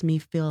makes me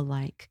feel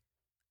like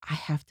I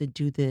have to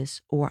do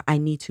this or I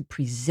need to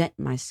present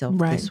myself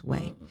this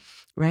way,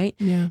 right?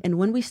 Yeah. And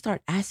when we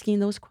start asking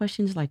those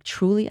questions, like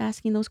truly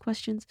asking those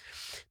questions,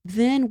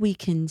 then we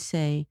can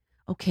say,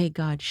 okay,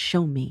 God,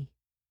 show me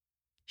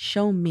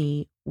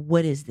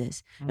what is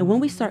this? And when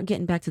we start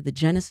getting back to the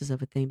genesis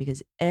of a thing,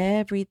 because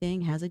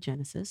everything has a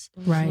genesis,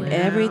 right? Yeah.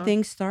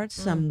 Everything starts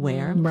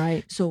somewhere,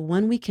 right? So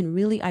when we can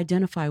really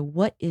identify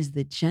what is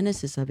the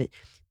genesis of it,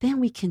 then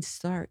we can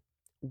start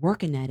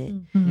working at it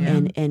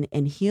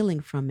and healing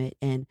from it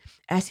and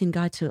asking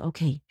God to,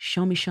 okay,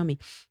 show me.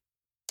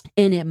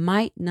 And it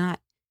might not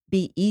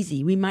be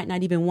easy. We might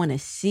not even want to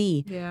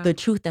see the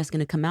truth that's going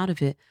to come out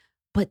of it.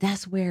 But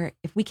that's where,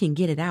 if we can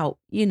get it out,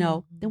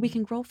 then we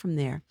can grow from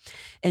there.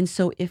 And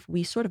so if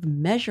we sort of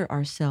measure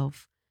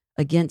ourselves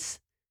against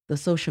the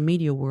social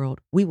media world,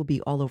 we will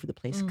be all over the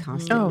place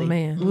constantly. Oh,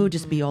 man. We'll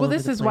just be all over the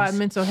place. Well, this is why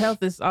mental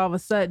health is all of a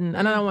sudden,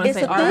 and I don't want to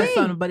say all of a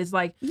sudden, but it's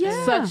like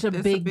such a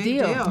big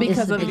deal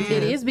because it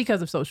is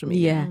because of social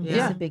media.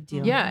 Yeah, it's a big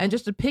deal. Yeah, and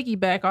just to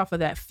piggyback off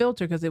of that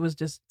filter, because it was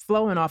just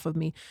flowing off of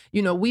me,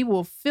 we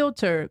will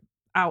filter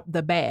out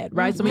the bad,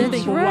 right? So we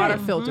think water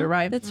filter,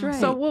 right? That's right.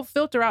 So we'll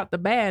filter out the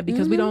bad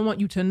because we don't want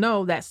you to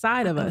know that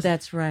side of us.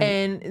 That's right.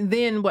 And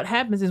then what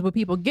happens is when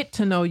people get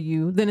to know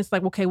you, then it's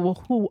like, okay,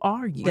 well, who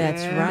are you?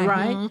 That's right.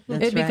 Right?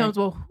 That's it becomes,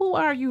 well, who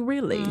are you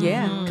really?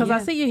 Yeah. Because I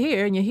see you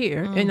here and you're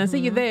here, and I see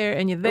you there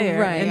and you're there.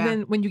 Right. And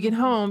then when you get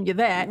home, you're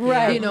that.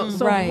 Right.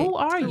 So who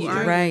are you?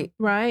 Right.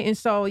 Right. And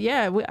so,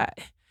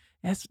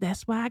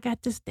 that's why I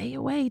got to stay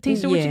away.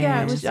 Tisha, what you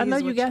got? I know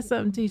you got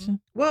something, Tisha.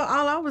 Well,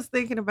 all I was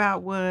thinking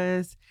about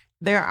was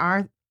there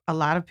are a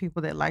lot of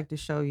people that like to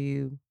show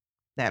you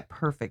that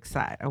perfect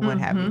side or what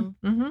have you.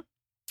 Mm-hmm.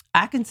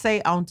 I can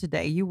say on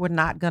today, you were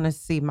not going to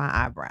see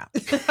my eyebrows.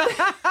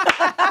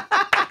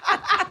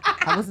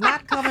 I was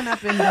not coming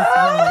up in this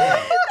room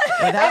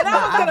without my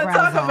eyebrows on. I was going to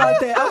talk about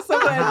that. I'm so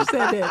glad you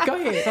said that. Go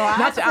ahead. So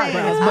not your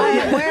eyebrows, but I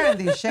am wearing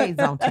these shades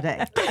on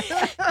today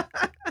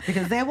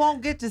because they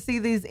won't get to see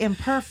these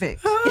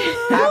imperfect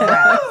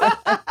eyebrows.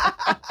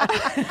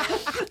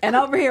 And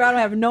over here, I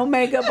don't have no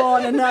makeup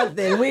on or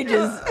nothing. We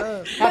just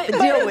have to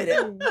deal with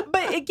it.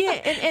 But again,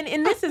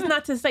 and this is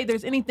not to say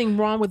there's anything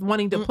wrong with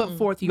wanting to put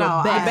forth your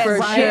best.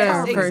 For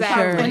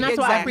sure. And that's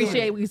why I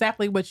appreciate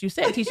exactly what you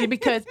said, Tisha,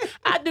 because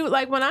I do,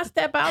 like, when I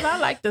step out, I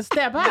like to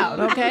step out,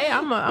 okay?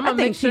 I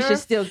think sure.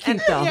 Tisha's still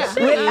cute, though.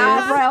 With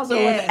eyebrows or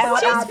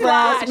without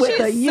eyebrows, with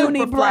a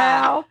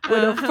unibrow,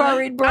 with a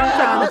furried brow. I'm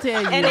trying to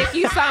tell you. And if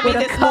you saw me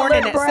this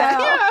morning at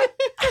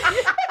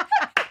 7,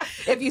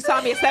 if you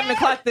saw me at 7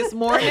 o'clock this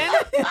morning,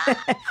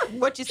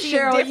 what you see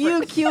Cheryl, is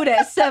you cute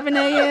at 7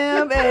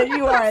 a.m. and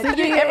you are at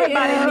 3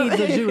 everybody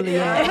needs a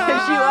Juliet.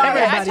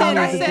 I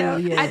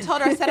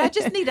told her, I said, I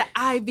just need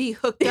an IV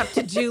hooked up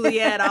to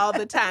Juliet all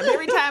the time.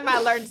 Every time I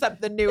learn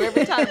something new,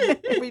 every time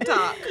we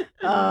talk.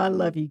 Oh, I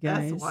love you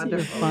guys. That's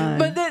wonderful. You're fun.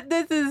 But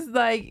this is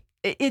like,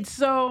 it's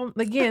so,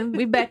 again,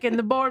 we back in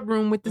the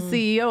boardroom with the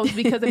CEOs,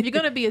 because if you're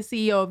going to be a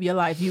CEO of your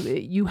life,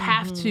 you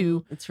have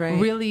to That's right.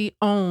 really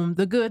own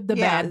the good, the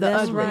bad, the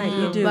that's ugly. right.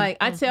 You do. Like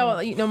I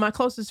tell, my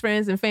closest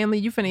friends and family,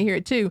 you finna hear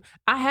it too.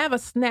 I have a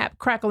snap,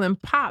 crackle,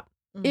 and pop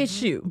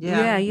issue.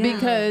 Yeah.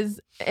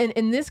 Because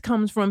and this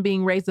comes from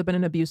being raised up in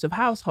an abusive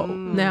household.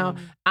 Now,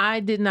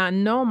 I did not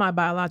know my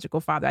biological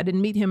father. I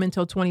didn't meet him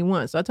until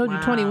 21. So I told you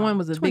 21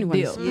 was a big 21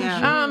 deal. is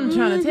Yeah. I'm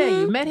trying to tell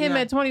you. Met him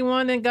at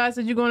 21 and God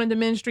said, "You're going into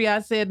ministry." I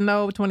said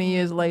no. 20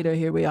 years later,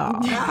 here we are.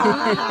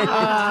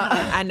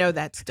 I know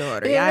that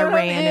story. I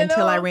ran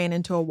until I ran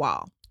into a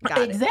wall. Got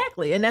it.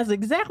 Exactly. And that's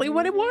exactly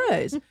what it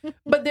was.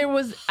 But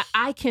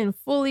I can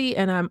fully,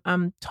 and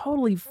I'm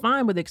totally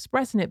fine with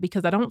expressing it,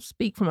 because I don't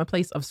speak from a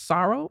place of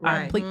sorrow.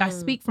 Right. I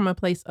speak from a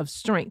place of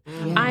strength.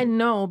 Yeah. I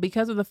know,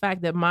 because of the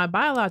fact that my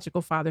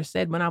biological father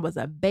said when I was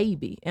a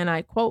baby, and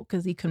I quote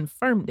because he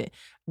confirmed it,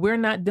 "We're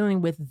not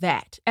dealing with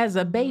that." As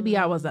a baby,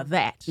 I was a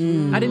that.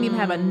 I didn't even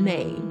have a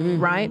name,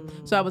 right?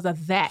 So I was a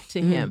that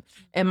to him.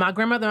 And my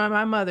grandmother and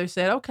my mother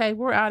said, "Okay,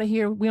 we're out of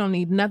here. We don't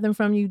need nothing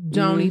from you.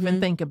 Don't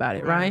even think about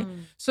it," right?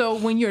 So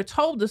when you're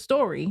told the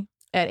story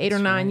at 8 or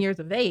 9 years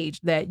of age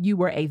that you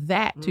were a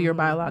that to your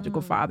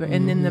biological father,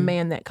 and then the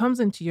man that comes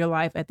into your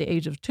life at the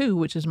age of 2,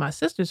 which is my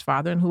sister's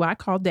father, and who I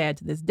call dad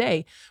to this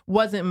day,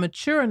 wasn't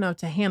mature enough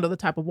to handle the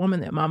type of woman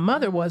that my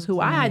mother was,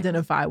 who I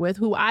identify with,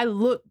 who I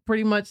look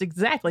pretty much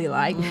exactly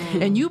like,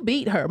 and you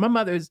beat her. My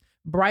mother's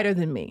brighter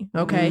than me,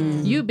 okay?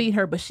 You beat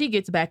her, but she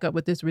gets back up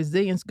with this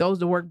resilience, goes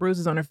to work,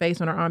 bruises on her face,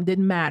 on her arm,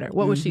 didn't matter.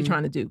 What was she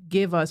trying to do?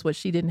 Give us what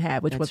she didn't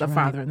have, which was a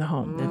father in the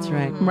home. That's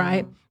right.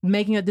 Right?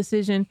 Making a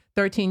decision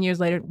 13 years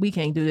later, we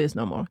can't do this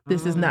no more.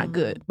 This is not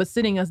good. But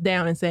sitting us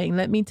down and saying,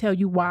 "Let me tell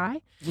you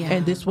why,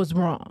 and this was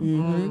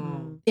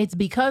wrong." It's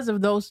because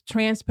of those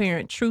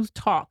transparent truth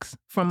talks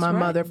from my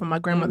mother, from my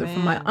grandmother,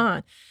 from my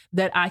aunt,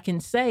 that I can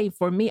say,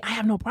 for me, I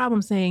have no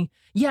problem saying,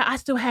 yeah, I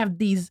still have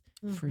these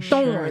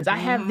thorns. I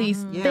have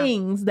these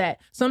things that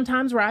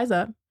sometimes rise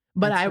up,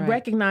 but I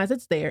recognize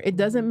it's there. It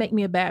doesn't make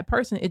me a bad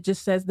person. It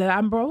just says that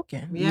I'm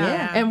broken.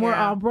 And we're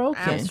all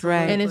broken. That's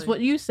right. And it's what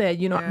you said,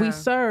 we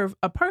serve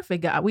a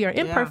perfect God. We are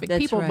imperfect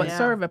people, but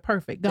serve a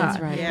perfect God. That's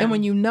right. And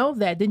when you know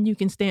that, then you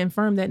can stand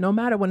firm that no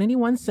matter what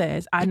anyone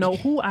says, I know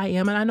who I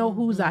am and I know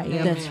whose I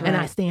am. That's And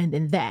I right. stand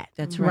in that.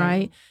 That's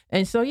right.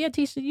 And so,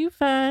 Tisha, you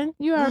fine.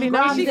 You already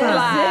know. She I'm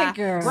fly.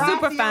 girl.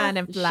 Super fine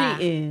and fly.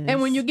 She is.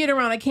 And when you get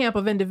around a camp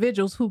of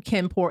individuals who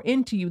can pour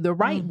into you the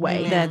right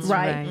way, That's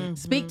right? right.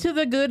 Speak to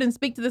the good and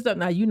speak to the stuff.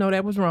 Now, you know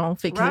that was wrong.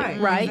 Fix it,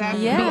 right?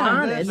 Exactly. Be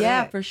honest.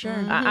 Yeah, for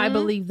sure. I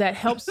believe that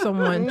helps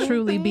someone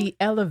truly be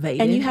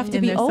elevated. And you have to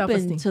in be their open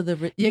self-esteem. to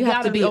the. You have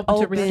gotta to be be open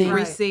to receive.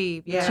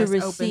 Receive. Yes. To Open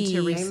to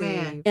receive. receive.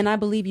 Amen. And I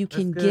believe you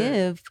can good.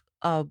 give,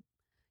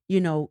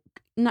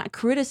 not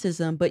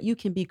criticism, but you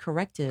can be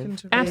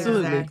corrective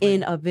Absolutely. Exactly.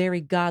 in a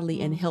very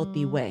godly and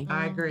healthy way.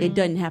 I agree. It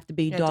doesn't have to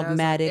be It doesn't.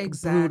 dogmatic,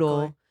 Exactly.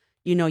 brutal.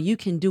 You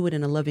can do it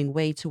in a loving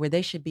way to where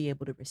they should be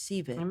able to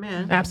receive it.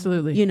 Amen.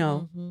 Absolutely.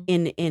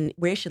 In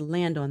where it should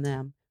land on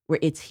them, where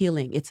it's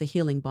healing. It's a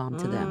healing balm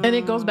to them. And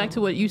it goes back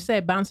to what you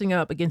said, bouncing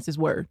up against his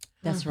word.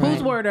 That's right.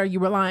 Whose word are you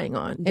relying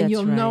on? And That's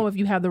you'll know right. if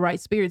you have the right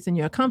spirits in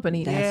your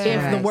company That's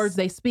if the right. words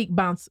they speak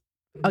bounce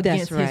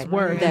against his right.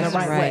 word in the That's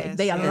right right. way.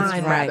 They That's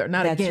align right. rather,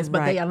 not That's against,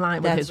 but they right.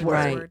 align with That's his word.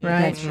 right. Right?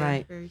 That's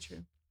right. Very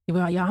true.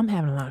 Well, y'all, I'm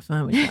having a lot of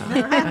fun with y'all.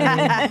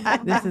 I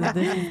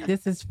mean,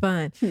 this is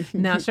fun.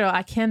 Now, Cheryl,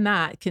 I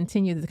cannot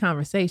continue the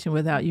conversation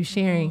without you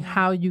sharing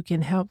how you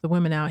can help the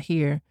women out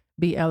here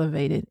be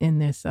elevated in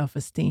their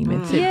self-esteem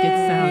and to get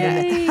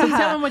sound. So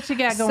tell them what you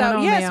got going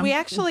on. Yes, ma'am. we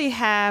actually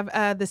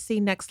have the C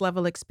Next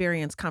Level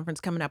Experience conference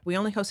coming up. We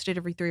only host it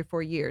every 3 or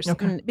 4 years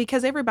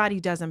because everybody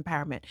does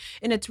empowerment.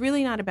 And it's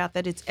really not about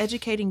that. It's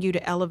educating you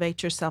to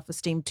elevate your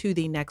self-esteem to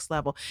the next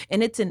level.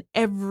 And it's in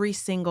every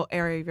single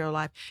area of your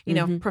life. You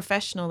know,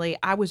 professionally,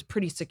 I was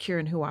pretty secure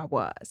in who I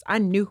was. I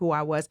knew who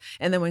I was.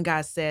 And then when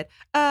God said,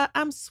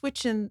 I'm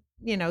switching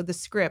the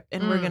script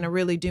and we're going to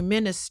really do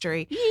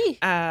ministry.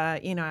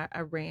 I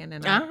ran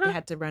and I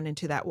had to run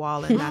into that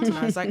wall, and that's when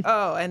I was like,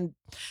 oh, and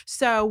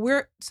so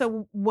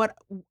what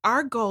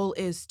our goal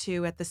is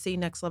to, at the C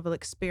Next Level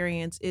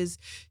Experience, is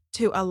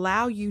to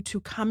allow you to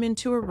come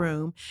into a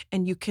room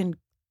and you can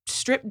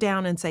strip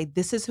down and say,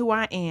 this is who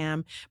I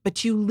am,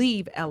 but you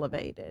leave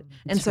elevated.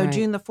 And so right.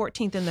 June the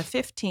 14th and the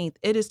 15th,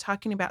 it is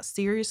talking about,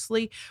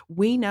 seriously,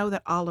 we know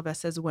that all of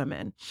us as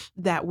women,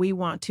 that we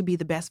want to be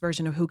the best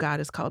version of who God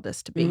has called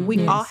us to be.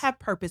 We all have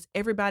purpose.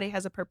 Everybody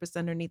has a purpose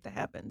underneath the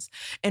heavens.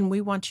 And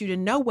we want you to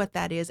know what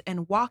that is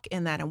and walk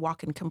in that, and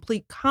walk in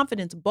complete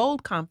confidence,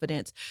 bold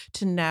confidence,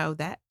 to know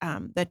that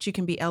that you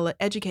can be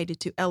educated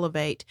to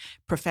elevate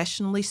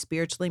professionally,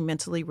 spiritually,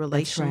 mentally,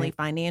 relationally,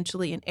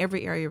 financially, in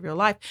every area of your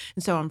life.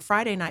 And so on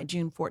Friday night,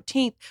 June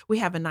 14th, we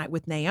have a night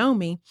with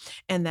Naomi.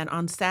 And then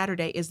on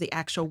Saturday is the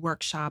actual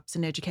workshops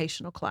and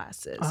educational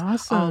classes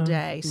all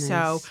day. Nice.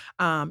 So,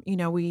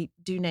 we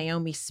do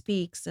Naomi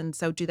Speaks, and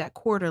so do that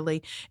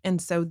quarterly.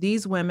 And so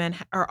these women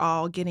are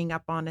all getting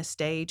up on a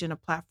stage and a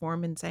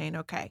platform and saying,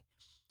 okay,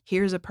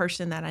 here's a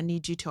person that I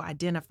need you to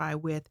identify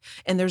with.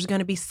 And there's going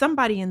to be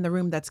somebody in the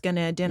room that's going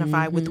to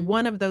identify with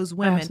one of those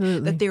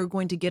women that they're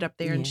going to get up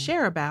there and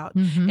share about.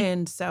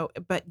 And so,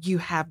 but you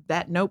have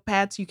that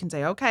notepad so you can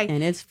say, okay.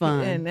 And it's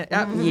fun. And,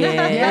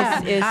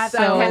 It's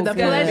so had the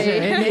good. pleasure.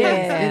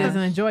 It is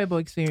an enjoyable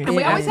experience. And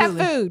we always have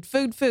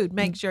Absolutely. food.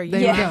 Make sure you.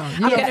 There you go.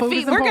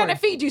 We're going to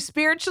feed you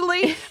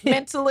spiritually,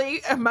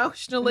 mentally,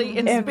 emotionally,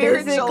 and And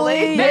spiritually.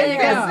 physically. There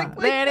you go.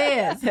 Physically. There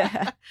it is.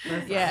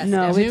 Yes.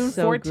 No, June it's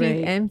so 14th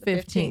great. and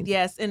 15th.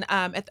 Yes. And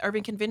at the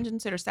Irving Convention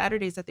Center,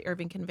 Saturdays at the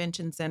Irving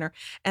Convention Center.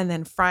 And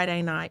then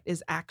Friday night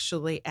is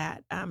actually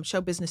at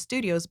Show Business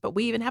Studios. But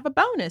we even have a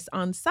bonus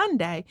on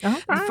Sunday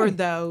for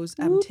those.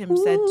 Tim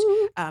said,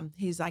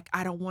 he's like,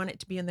 I don't want it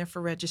to be in there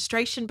for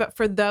registration, but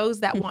for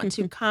those that want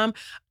to come,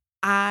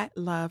 I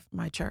love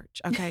my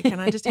church. Okay. Can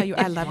I just tell you,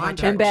 I love my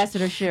church.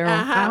 Ambassador Cheryl.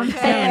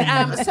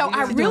 And so I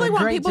You're really doing a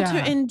want great people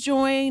job. to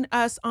join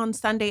us on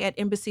Sunday at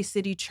Embassy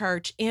City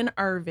Church in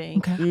Irving.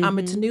 Okay.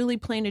 It's a newly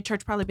planted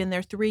church, probably been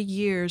there 3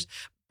 years.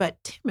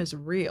 But Tim is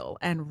real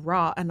and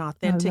raw and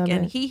authentic,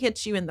 and he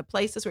hits you in the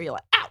places where you're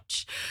like,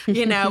 ouch.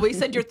 You know, we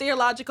said your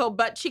theological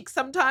butt cheeks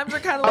sometimes are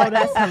kind of like,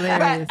 that's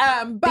hilarious.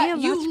 but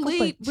you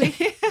leave,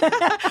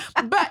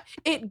 but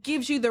it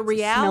gives you the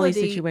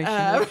reality.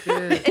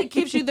 It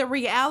gives you the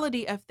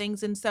reality of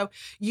things. And so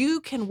you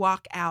can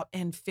walk out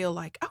and feel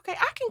like, okay,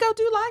 I can go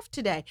do life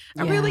today.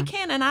 I really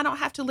can. And I don't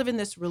have to live in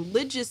this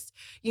religious,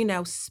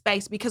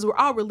 space, because we're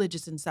all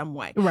religious in some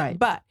way. Right.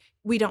 But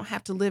we don't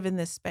have to live in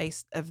this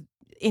space of,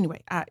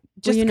 anyway,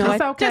 just Well, come.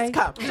 it's okay. Just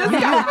come. Just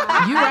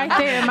come. You right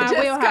there in my Just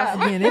wheelhouse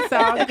come. again. It's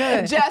all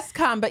good. Just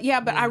come. But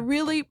but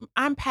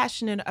I'm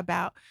passionate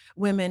about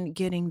women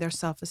getting their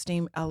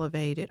self-esteem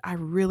elevated. I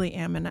really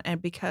am.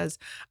 And because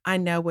I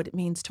know what it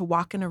means to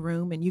walk in a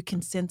room and you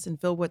can sense and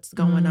feel what's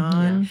going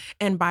on.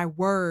 And by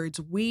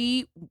words,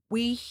 we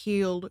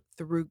healed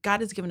through, God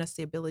has given us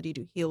the ability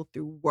to heal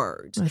through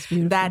words. That's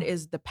beautiful. That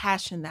is the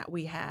passion that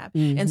we have.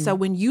 And so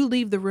when you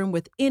leave the room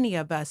with any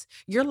of us,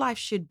 your life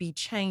should be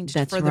changed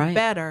for the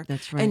better.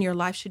 That's right. And your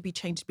life should be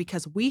changed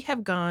because we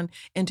have gone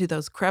into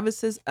those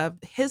crevices of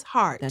his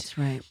heart. That's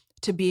right.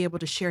 To be able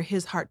to share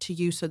his heart to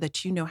you so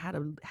that you know how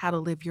to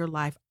live your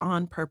life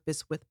on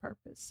purpose with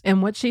purpose.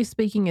 And what she's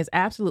speaking is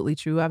absolutely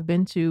true. I've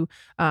been to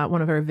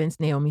one of her events,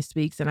 Naomi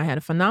Speaks, and I had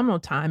a phenomenal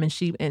time.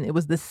 And it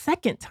was the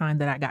second time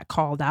that I got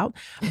called out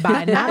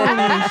by not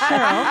only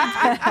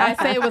Cheryl. I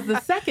say it was the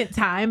second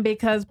time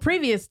because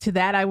previous to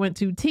that, I went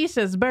to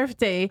Tisha's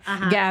birthday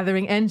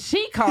gathering, and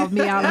she called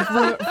me out in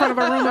front of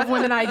a room of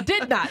women I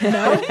did not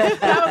know.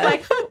 And I was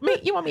like, "Me?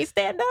 You want me to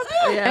stand up?"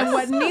 Yes. And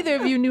what neither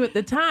of you knew at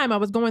the time, I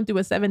was going through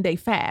a 7-day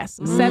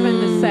fast,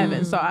 7 to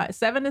 7. So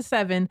 7 to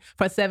 7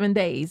 for 7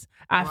 days.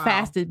 I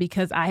fasted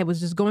because I was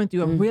just going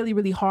through a really,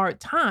 really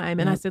hard time.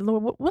 And I said,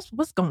 Lord,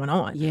 what's going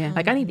on? Yeah.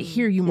 Like I need to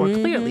hear you more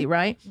clearly,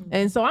 right?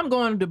 And so I'm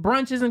going to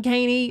brunches and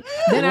can't eat.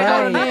 Then I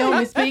go to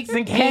Naomi Speaks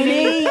and can't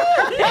eat.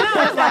 And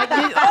I was like,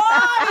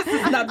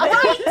 this is not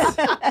right.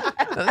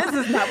 This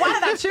is not, why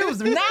did I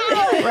choose now?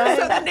 Right?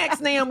 So the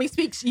next Naomi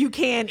Speaks, you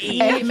can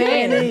eat.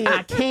 Amen.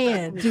 I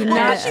can. Do Well,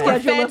 not. you were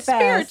fed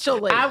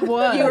spiritually. I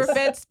was. You were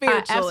fed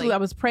spiritually. Absolutely. I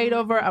was prayed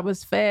over. I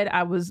was fed.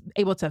 I was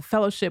able to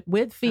fellowship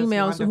with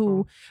females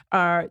who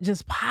are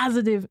just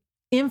positive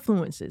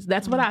influences.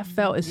 That's what I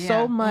felt is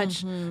so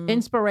much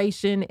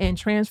inspiration and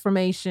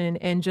transformation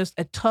and just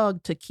a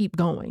tug to keep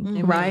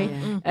going, right?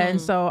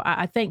 And so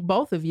I thank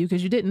both of you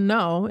because you didn't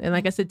know. And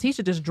like I said,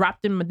 Tisha just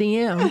dropped in my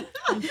DM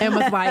and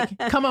was like,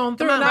 come on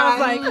through. And I was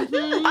like,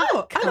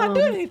 oh, I'm not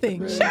doing anything.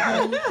 Sure.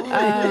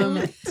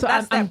 So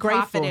That's I'm that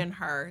grateful. prophet in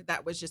her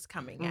that was just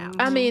coming out.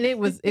 I mean, it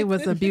was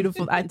a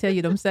beautiful, I tell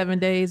you, them 7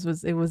 days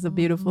was a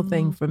beautiful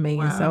thing for me.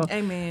 And so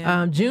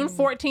Amen. June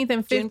 14th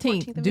and 15th. June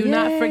 14th and Do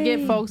not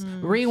forget, folks.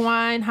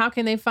 Rewind. How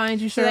can they find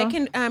you, Cheryl? So they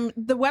can,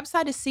 the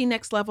website is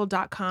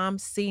cnextlevel.com,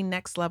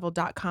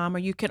 cnextlevel.com, or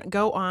you can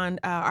go on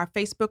our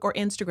Facebook or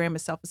Instagram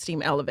as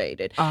Self-Esteem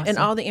Elevated. Awesome. And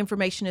all the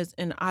information is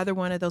in either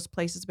one of those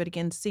places, but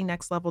again,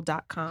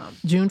 cnextlevel.com.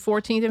 June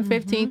 14th and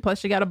 15th,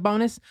 plus you got a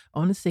bonus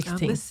on the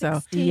 16th.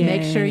 So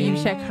make sure you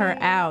check her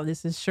out.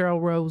 This is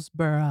Cheryl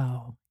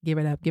Roseborough. Give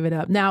it up, give it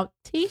up. Now,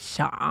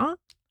 Tisha,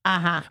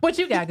 what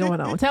you got going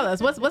on? Tell us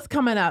what's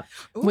coming up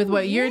with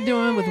what you're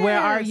doing with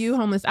Where Are You,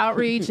 Homeless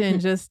Outreach, and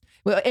just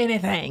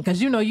anything, because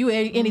you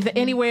anything,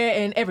 anywhere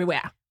and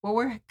everywhere. Well,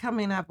 we're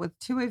coming up with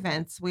 2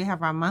 events. We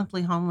have our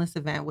monthly homeless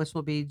event, which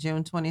will be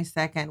June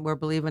 22nd. We're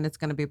believing it's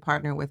going to be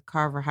partnering with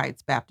Carver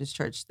Heights Baptist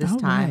Church this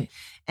time. Right.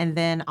 And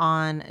then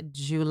on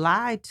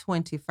July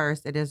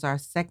 21st, it is our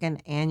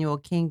 2nd annual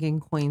King and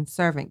Queen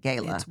Servant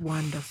Gala. It's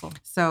wonderful.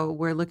 So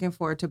we're looking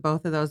forward to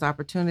both of those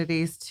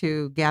opportunities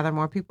to gather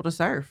more people to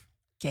serve.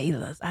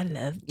 Galas. I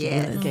love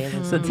Yes.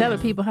 galas. So tell the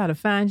people how to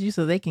find you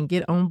so they can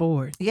get on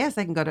board. Yes,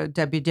 they can go to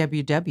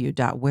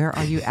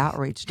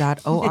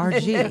www.whereareyououtreach.org.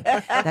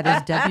 That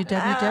is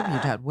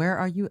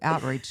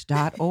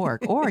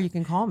www.whereareyououtreach.org. Or you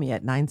can call me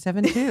at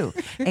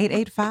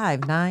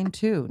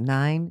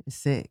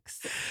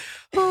 972-885-9296.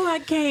 Oh, I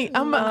can't.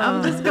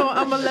 I'm just going.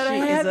 I'm gonna let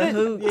her have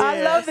it.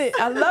 I love it.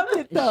 I love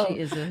it though. She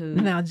is a hoot.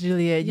 Now,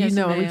 Juliet, Yes, you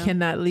know we ma'am.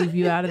 cannot leave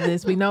you out of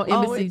this. We know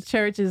Embassy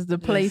Church is the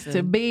place to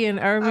Listen. be in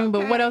Irving,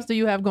 but what Okay. else do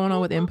you have going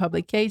on with M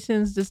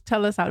Publications? Just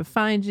tell us how to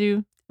find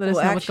you. Let us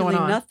Well, know what's going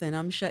actually, on. nothing.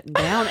 I'm shutting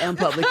down M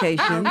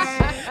Publications.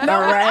 Okay. No,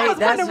 All right, I was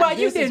wondering why you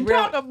this is didn't real.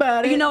 talk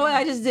about it. You know what?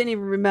 I just didn't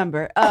even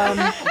remember.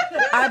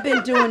 I've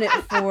been doing it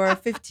for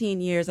 15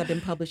 years. I've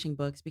been publishing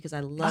books because I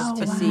love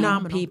Oh, to wow. see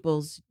Phenomenal.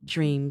 people's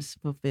dreams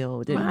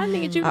fulfilled. Well, And I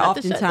need you I not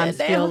to shut oftentimes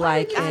that feel down.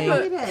 like Do we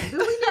not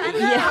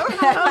Yeah.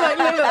 I'm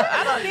like, look,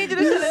 I don't need you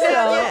to shut it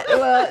down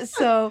yet.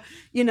 So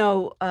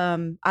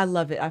I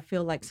love it. I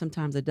feel like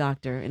sometimes a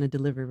doctor in a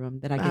delivery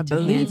room that I I get to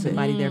believe hand it.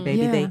 somebody their baby.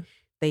 Yeah.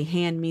 They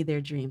hand me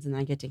their dreams and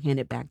I get to hand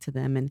it back to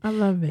them. And I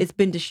love it. it's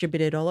been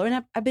distributed all over.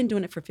 And I've been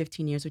doing it for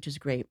 15 years, which is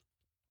great.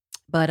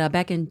 But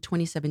back in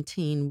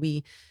 2017,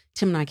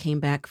 Tim and I came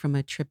back from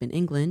a trip in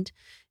England,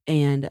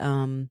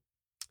 and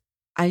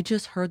I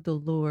just heard the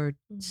Lord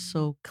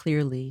so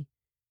clearly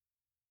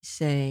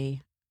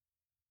say,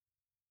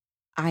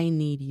 I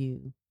need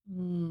you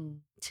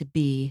to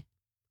be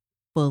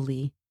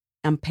fully,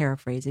 I'm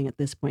paraphrasing at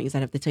this point because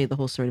I'd have to tell you the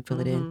whole story to fill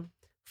it in,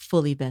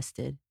 fully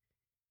vested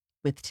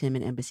with Tim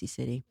in Embassy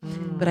City.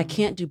 But I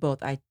can't do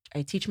both. I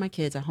teach my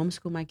kids, I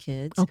homeschool my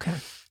kids, Okay.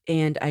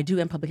 and I do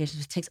M Publications,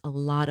 which takes a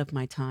lot of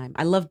my time.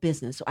 I love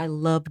business, so I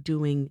love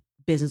doing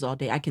business all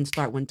day. I can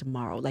start one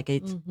tomorrow. Like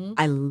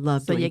I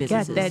love So doing you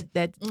got businesses.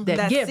 that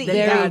That gift. CEO, that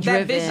Very God-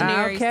 driven. that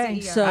visionary Okay.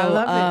 CEO. So I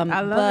love it.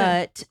 I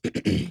love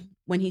but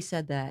when he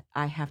said that,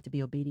 I have to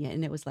be obedient,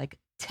 and it was like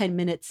 10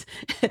 minutes,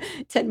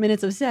 10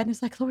 minutes of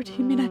sadness. Like, Lord, do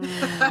you mean I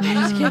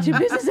just can't do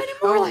business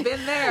anymore? I've Like,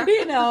 been there.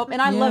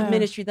 and I love Yeah.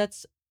 ministry.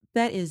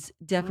 That is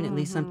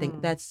definitely something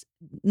that's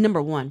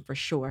number one for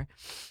sure.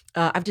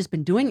 I've just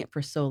been doing it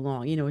for so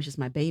long. It's just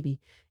my baby.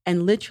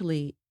 And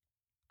literally,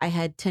 I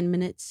had 10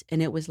 minutes,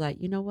 and it was like,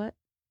 you know what?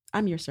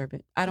 I'm your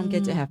servant. I don't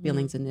get to have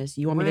feelings in this.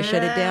 You want me to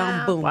shut it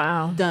down? Boom,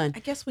 Wow. done. I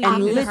guess we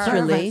And needed her.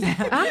 literally,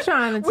 I'm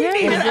trying to We tell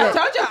needed, you. I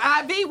told you,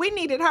 Ivy, we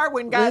needed her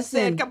when God Listen,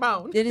 said, come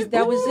on.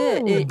 that was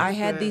it. Ooh. I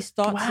had these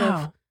thoughts of,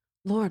 Wow.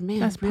 Lord, man,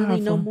 That's really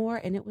no powerful. more?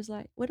 And it was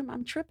like,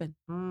 I'm tripping.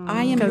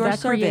 I am Because your I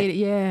servant. created,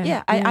 yeah.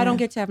 Yeah, I don't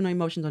get to have no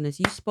emotions on this.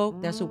 You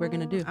spoke, that's what we're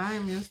going to do. I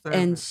am your servant.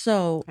 And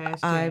so I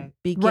Hashtag.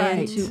 began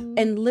Right. to,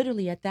 and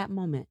literally at that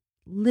moment,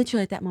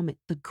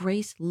 the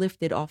grace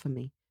lifted off of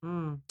me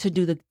to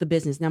do the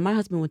business. Now, my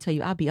husband will tell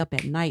you, I'll be up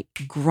at night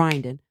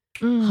grinding,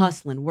 Mm.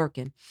 hustling,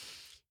 working.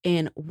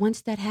 And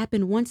once that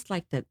happened, once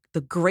like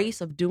the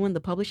grace of doing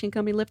the publishing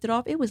company lifted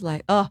off, it was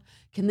like, oh,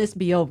 can this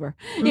be over?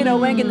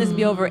 When can this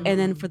be over? And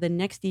then for the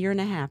next year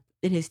and a half,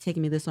 it has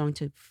taken me this long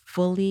to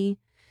fully,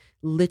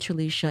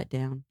 literally shut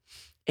down.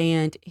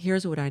 And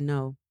here's what I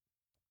know.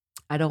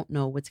 I don't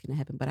know what's going to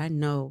happen, but I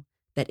know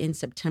that in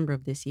September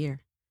of this year,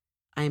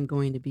 I am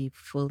going to be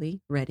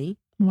fully ready.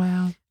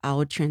 Wow.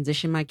 I'll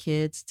transition my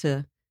kids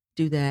to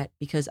do that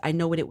because I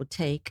know what it would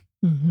take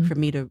Mhm. for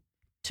me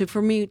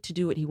to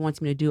do what he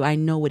wants me to do. I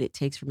know what it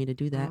takes for me to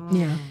do that.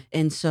 Yeah.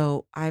 And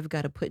so I've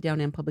got to put down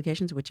M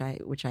Publications, which I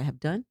have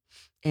done,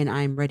 and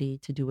I'm ready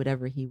to do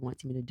whatever he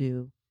wants me to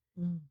do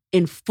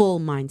in full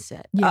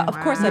mindset. Yeah. Of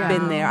course, I've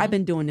been there. Wow. I've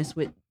been doing this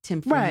with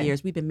Tim for Right.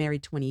 years. We've been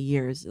married 20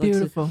 years. Like, so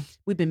Beautiful.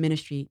 we've been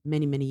ministry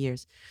many, many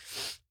years.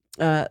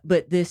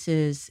 But this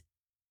is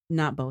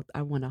not both.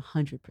 I want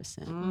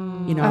 100%. I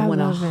I want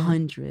love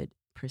it.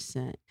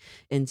 100%.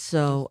 And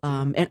so,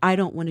 and I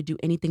don't want to do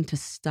anything to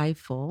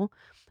stifle,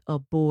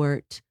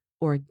 abort,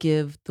 or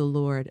give the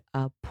Lord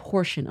a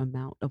portion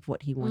amount of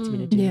what he wants me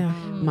to do. Yeah.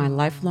 My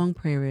lifelong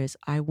prayer is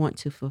I want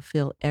to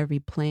fulfill every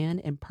plan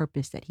and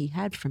purpose that he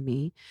had for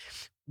me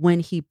when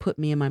he put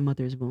me in my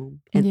mother's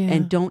womb. And, Yeah.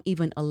 and don't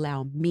even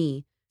allow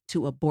me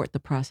to abort the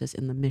process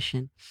and the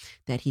mission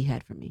that he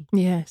had for me.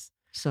 Yes.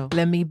 So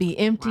Let me be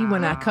empty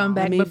when I come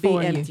back let me before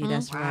be you. empty.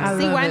 That's I right.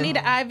 See love why I it. need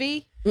an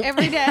IV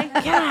every day?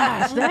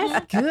 Gosh,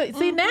 that's good.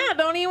 See, now I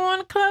don't even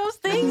want to close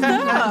things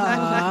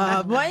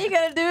up. Why you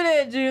gotta do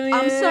that, Julia?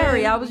 I'm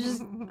sorry. I was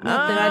just nothing.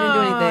 I didn't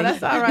do anything.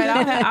 That's all right.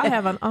 I'll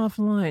have an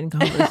offline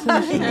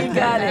conversation. You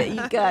got it.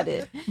 You got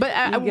it. But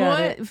I You got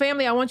want,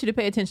 family, I want you to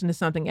pay attention to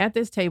something at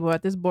this table,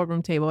 at this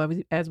boardroom table,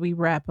 as we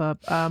wrap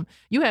up.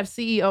 You have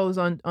CEOs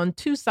on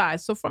two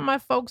sides. So for my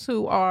folks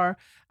who are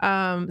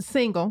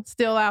single,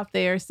 still out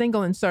there,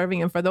 single and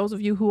serving, and for those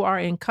of you who are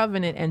in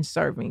covenant and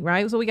serving,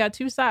 right? So we got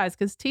two sides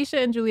because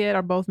Tisha and Juliet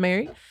are both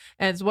married,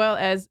 as well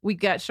as we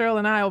got Cheryl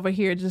and I over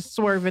here just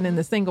swerving in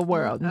the single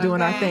world and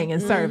doing our thing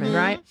and serving,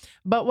 right?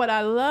 But what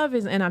I love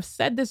is, and I've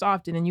said this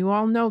often, and you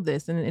all know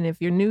this, and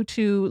if you're new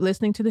to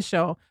listening to the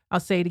show, I'll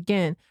say it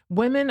again.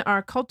 Women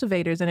are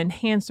cultivators and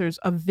enhancers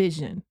of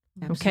vision.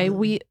 Okay,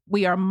 we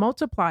are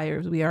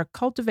multipliers, we are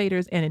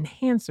cultivators and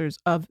enhancers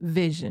of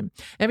vision.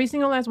 Every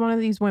single last one of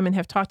these women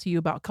have talked to you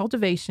about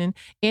cultivation,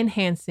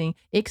 enhancing,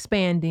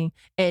 expanding,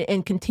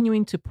 and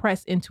continuing to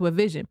press into a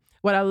vision.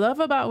 what I love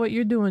about what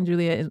you're doing,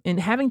 Julia, is in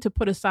having to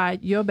put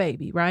aside your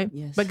baby, right?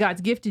 Yes. But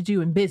God's gifted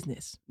you in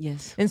business.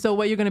 Yes. And so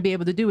what you're going to be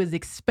able to do is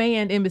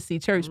expand Embassy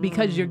Church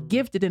because you're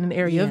gifted in an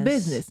area of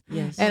business.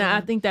 Yes. And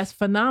I think that's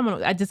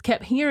phenomenal. I just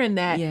kept hearing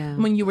that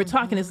when you were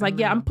talking. It's like,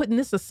 I'm putting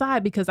this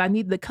aside because I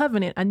need the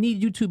covenant. I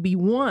need you to be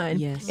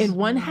one in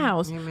one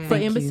house for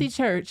Embassy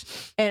Church.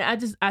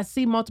 And I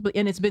see multiple,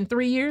 and it's been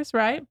 3 years,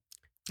 right?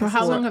 Or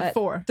how long?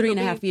 4?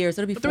 3.5 years.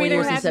 It'll be 4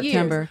 years in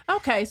September.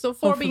 Okay, so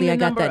 4 Hopefully being the I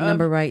got number that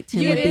number right.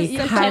 Tim would be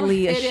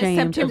highly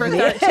ashamed. September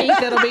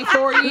 13th. It'll be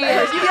 4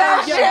 years.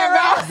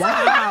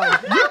 Wow,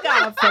 you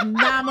got a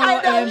phenomenal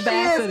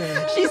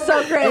ambassador. She's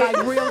so great.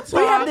 Like real talk.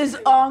 We have this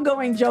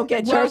ongoing joke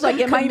at church. Like,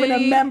 am I even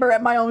a member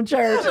at my own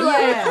church?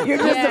 Yeah, you're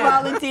just a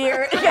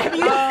volunteer.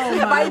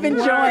 Have I even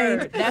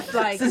joined? That's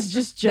like this is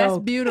just joke.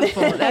 That's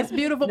beautiful. That's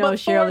beautiful. No, but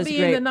Cheryl 4 is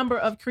being great. the number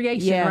of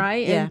creation,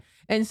 right? Yeah.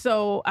 And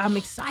so I'm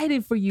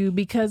excited for you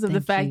because of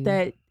the fact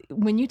that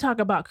when you talk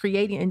about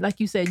creating, and like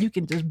you said, you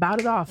can just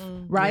bout it off,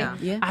 right?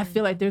 Yeah. I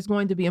feel like there's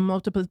going to be a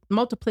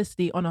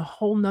multiplicity on a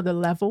whole nother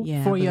level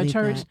for your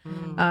church,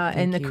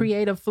 and the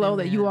creative flow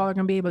that you all are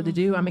going to be able to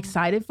do. I'm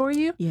excited for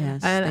you.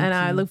 Yes, and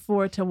I look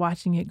forward to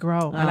watching it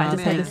grow. And I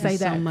just had to say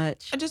that. So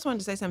much. I just wanted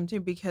to say something too,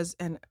 because,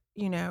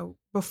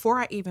 before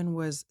I even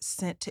was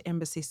sent to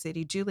Embassy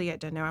City, Juliet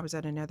didn't know I was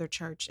at another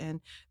church.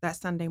 And that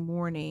Sunday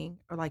morning,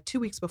 or like 2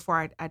 weeks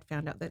before I'd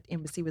found out that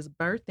Embassy was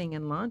birthing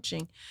and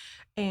launching,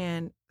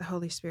 and the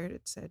Holy Spirit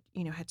had said,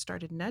 had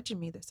started nudging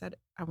me that said,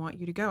 I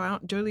want you to go.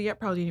 Juliet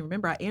probably didn't even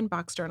remember. I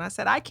inboxed her and I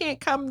said, I can't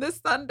come this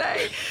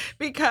Sunday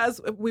because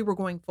we were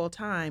going full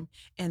time.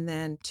 And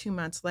then 2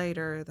 months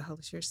later, the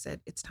Holy Spirit said,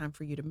 it's time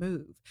for you to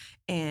move.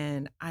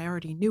 And I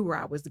already knew where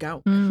I was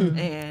going.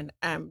 And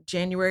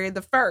January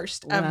the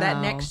 1st of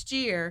that next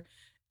year,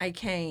 I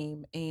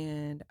came,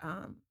 and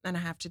I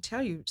have to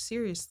tell you,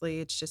 seriously,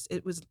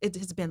 it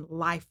has been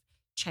life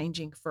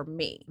changing for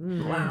me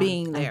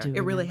being there.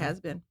 It really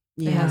has been.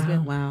 Yeah. It has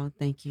been. Wow.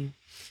 Thank you.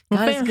 Well,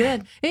 God is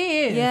good.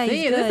 He is. Yeah,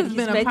 he is. good. This has He's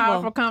been a faithful.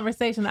 powerful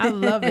conversation. I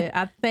love it.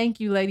 I thank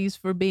you, ladies,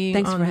 for being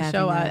on the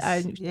show.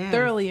 I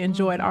thoroughly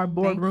enjoyed our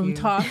boardroom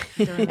talk.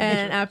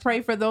 And I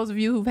pray for those of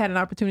you who've had an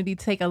opportunity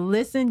to take a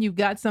listen, you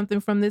got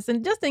something from this.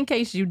 And just in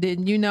case you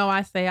didn't,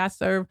 I say I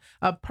serve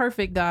a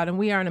perfect God, and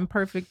we are an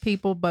imperfect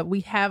people, but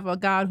we have a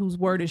God whose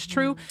word is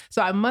true.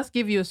 So I must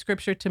give you a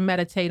scripture to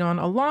meditate on,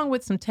 along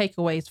with some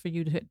takeaways for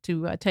you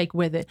to take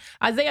with it.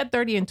 Isaiah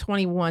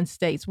 30:21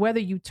 states, whether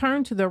you turn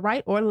to the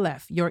right or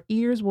left, your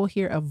ears will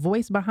hear a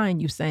voice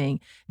behind you saying,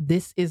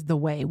 this is the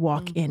way,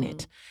 walk in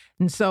it.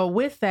 And so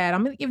with that,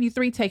 I'm going to give you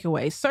 3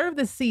 takeaways. Serve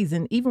the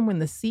season. Even when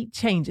the seat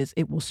changes,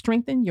 it will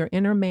strengthen your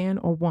inner man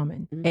or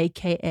woman,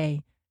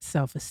 AKA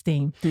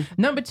self-esteem.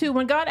 Number 2,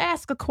 when God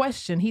asks a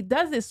question, he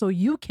does it so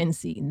you can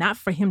see, not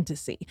for him to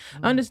see.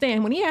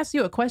 Understand, when he asks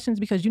you a question,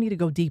 it's because you need to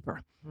go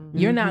deeper.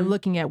 You're not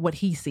looking at what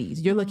he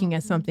sees. You're looking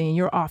at something and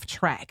you're off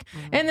track.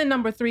 And then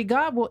number 3,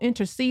 God will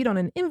intercede on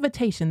an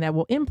invitation that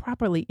will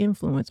improperly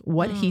influence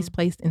what he's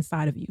placed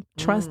inside of you.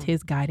 Trust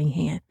his guiding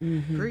hand.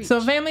 So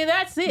family,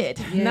 that's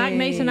it. Knock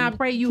Nation, I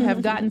pray you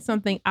have gotten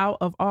something out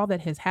of all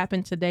that has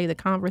happened today. The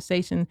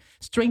conversation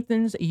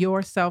strengthens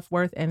your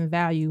self-worth and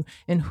value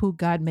in who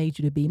God made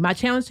you to be. My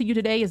challenge to you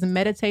today is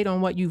meditate on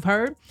what you've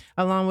heard,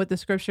 along with the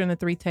scripture and the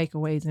 3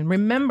 takeaways. And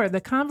remember,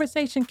 the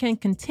conversation can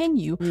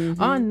continue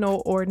on No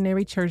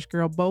Ordinary Church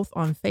Girl, both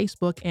on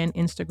Facebook and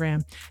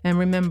Instagram. And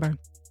remember,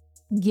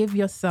 give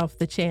yourself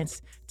the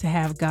chance to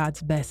have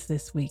God's best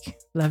this week.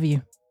 Love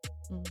you.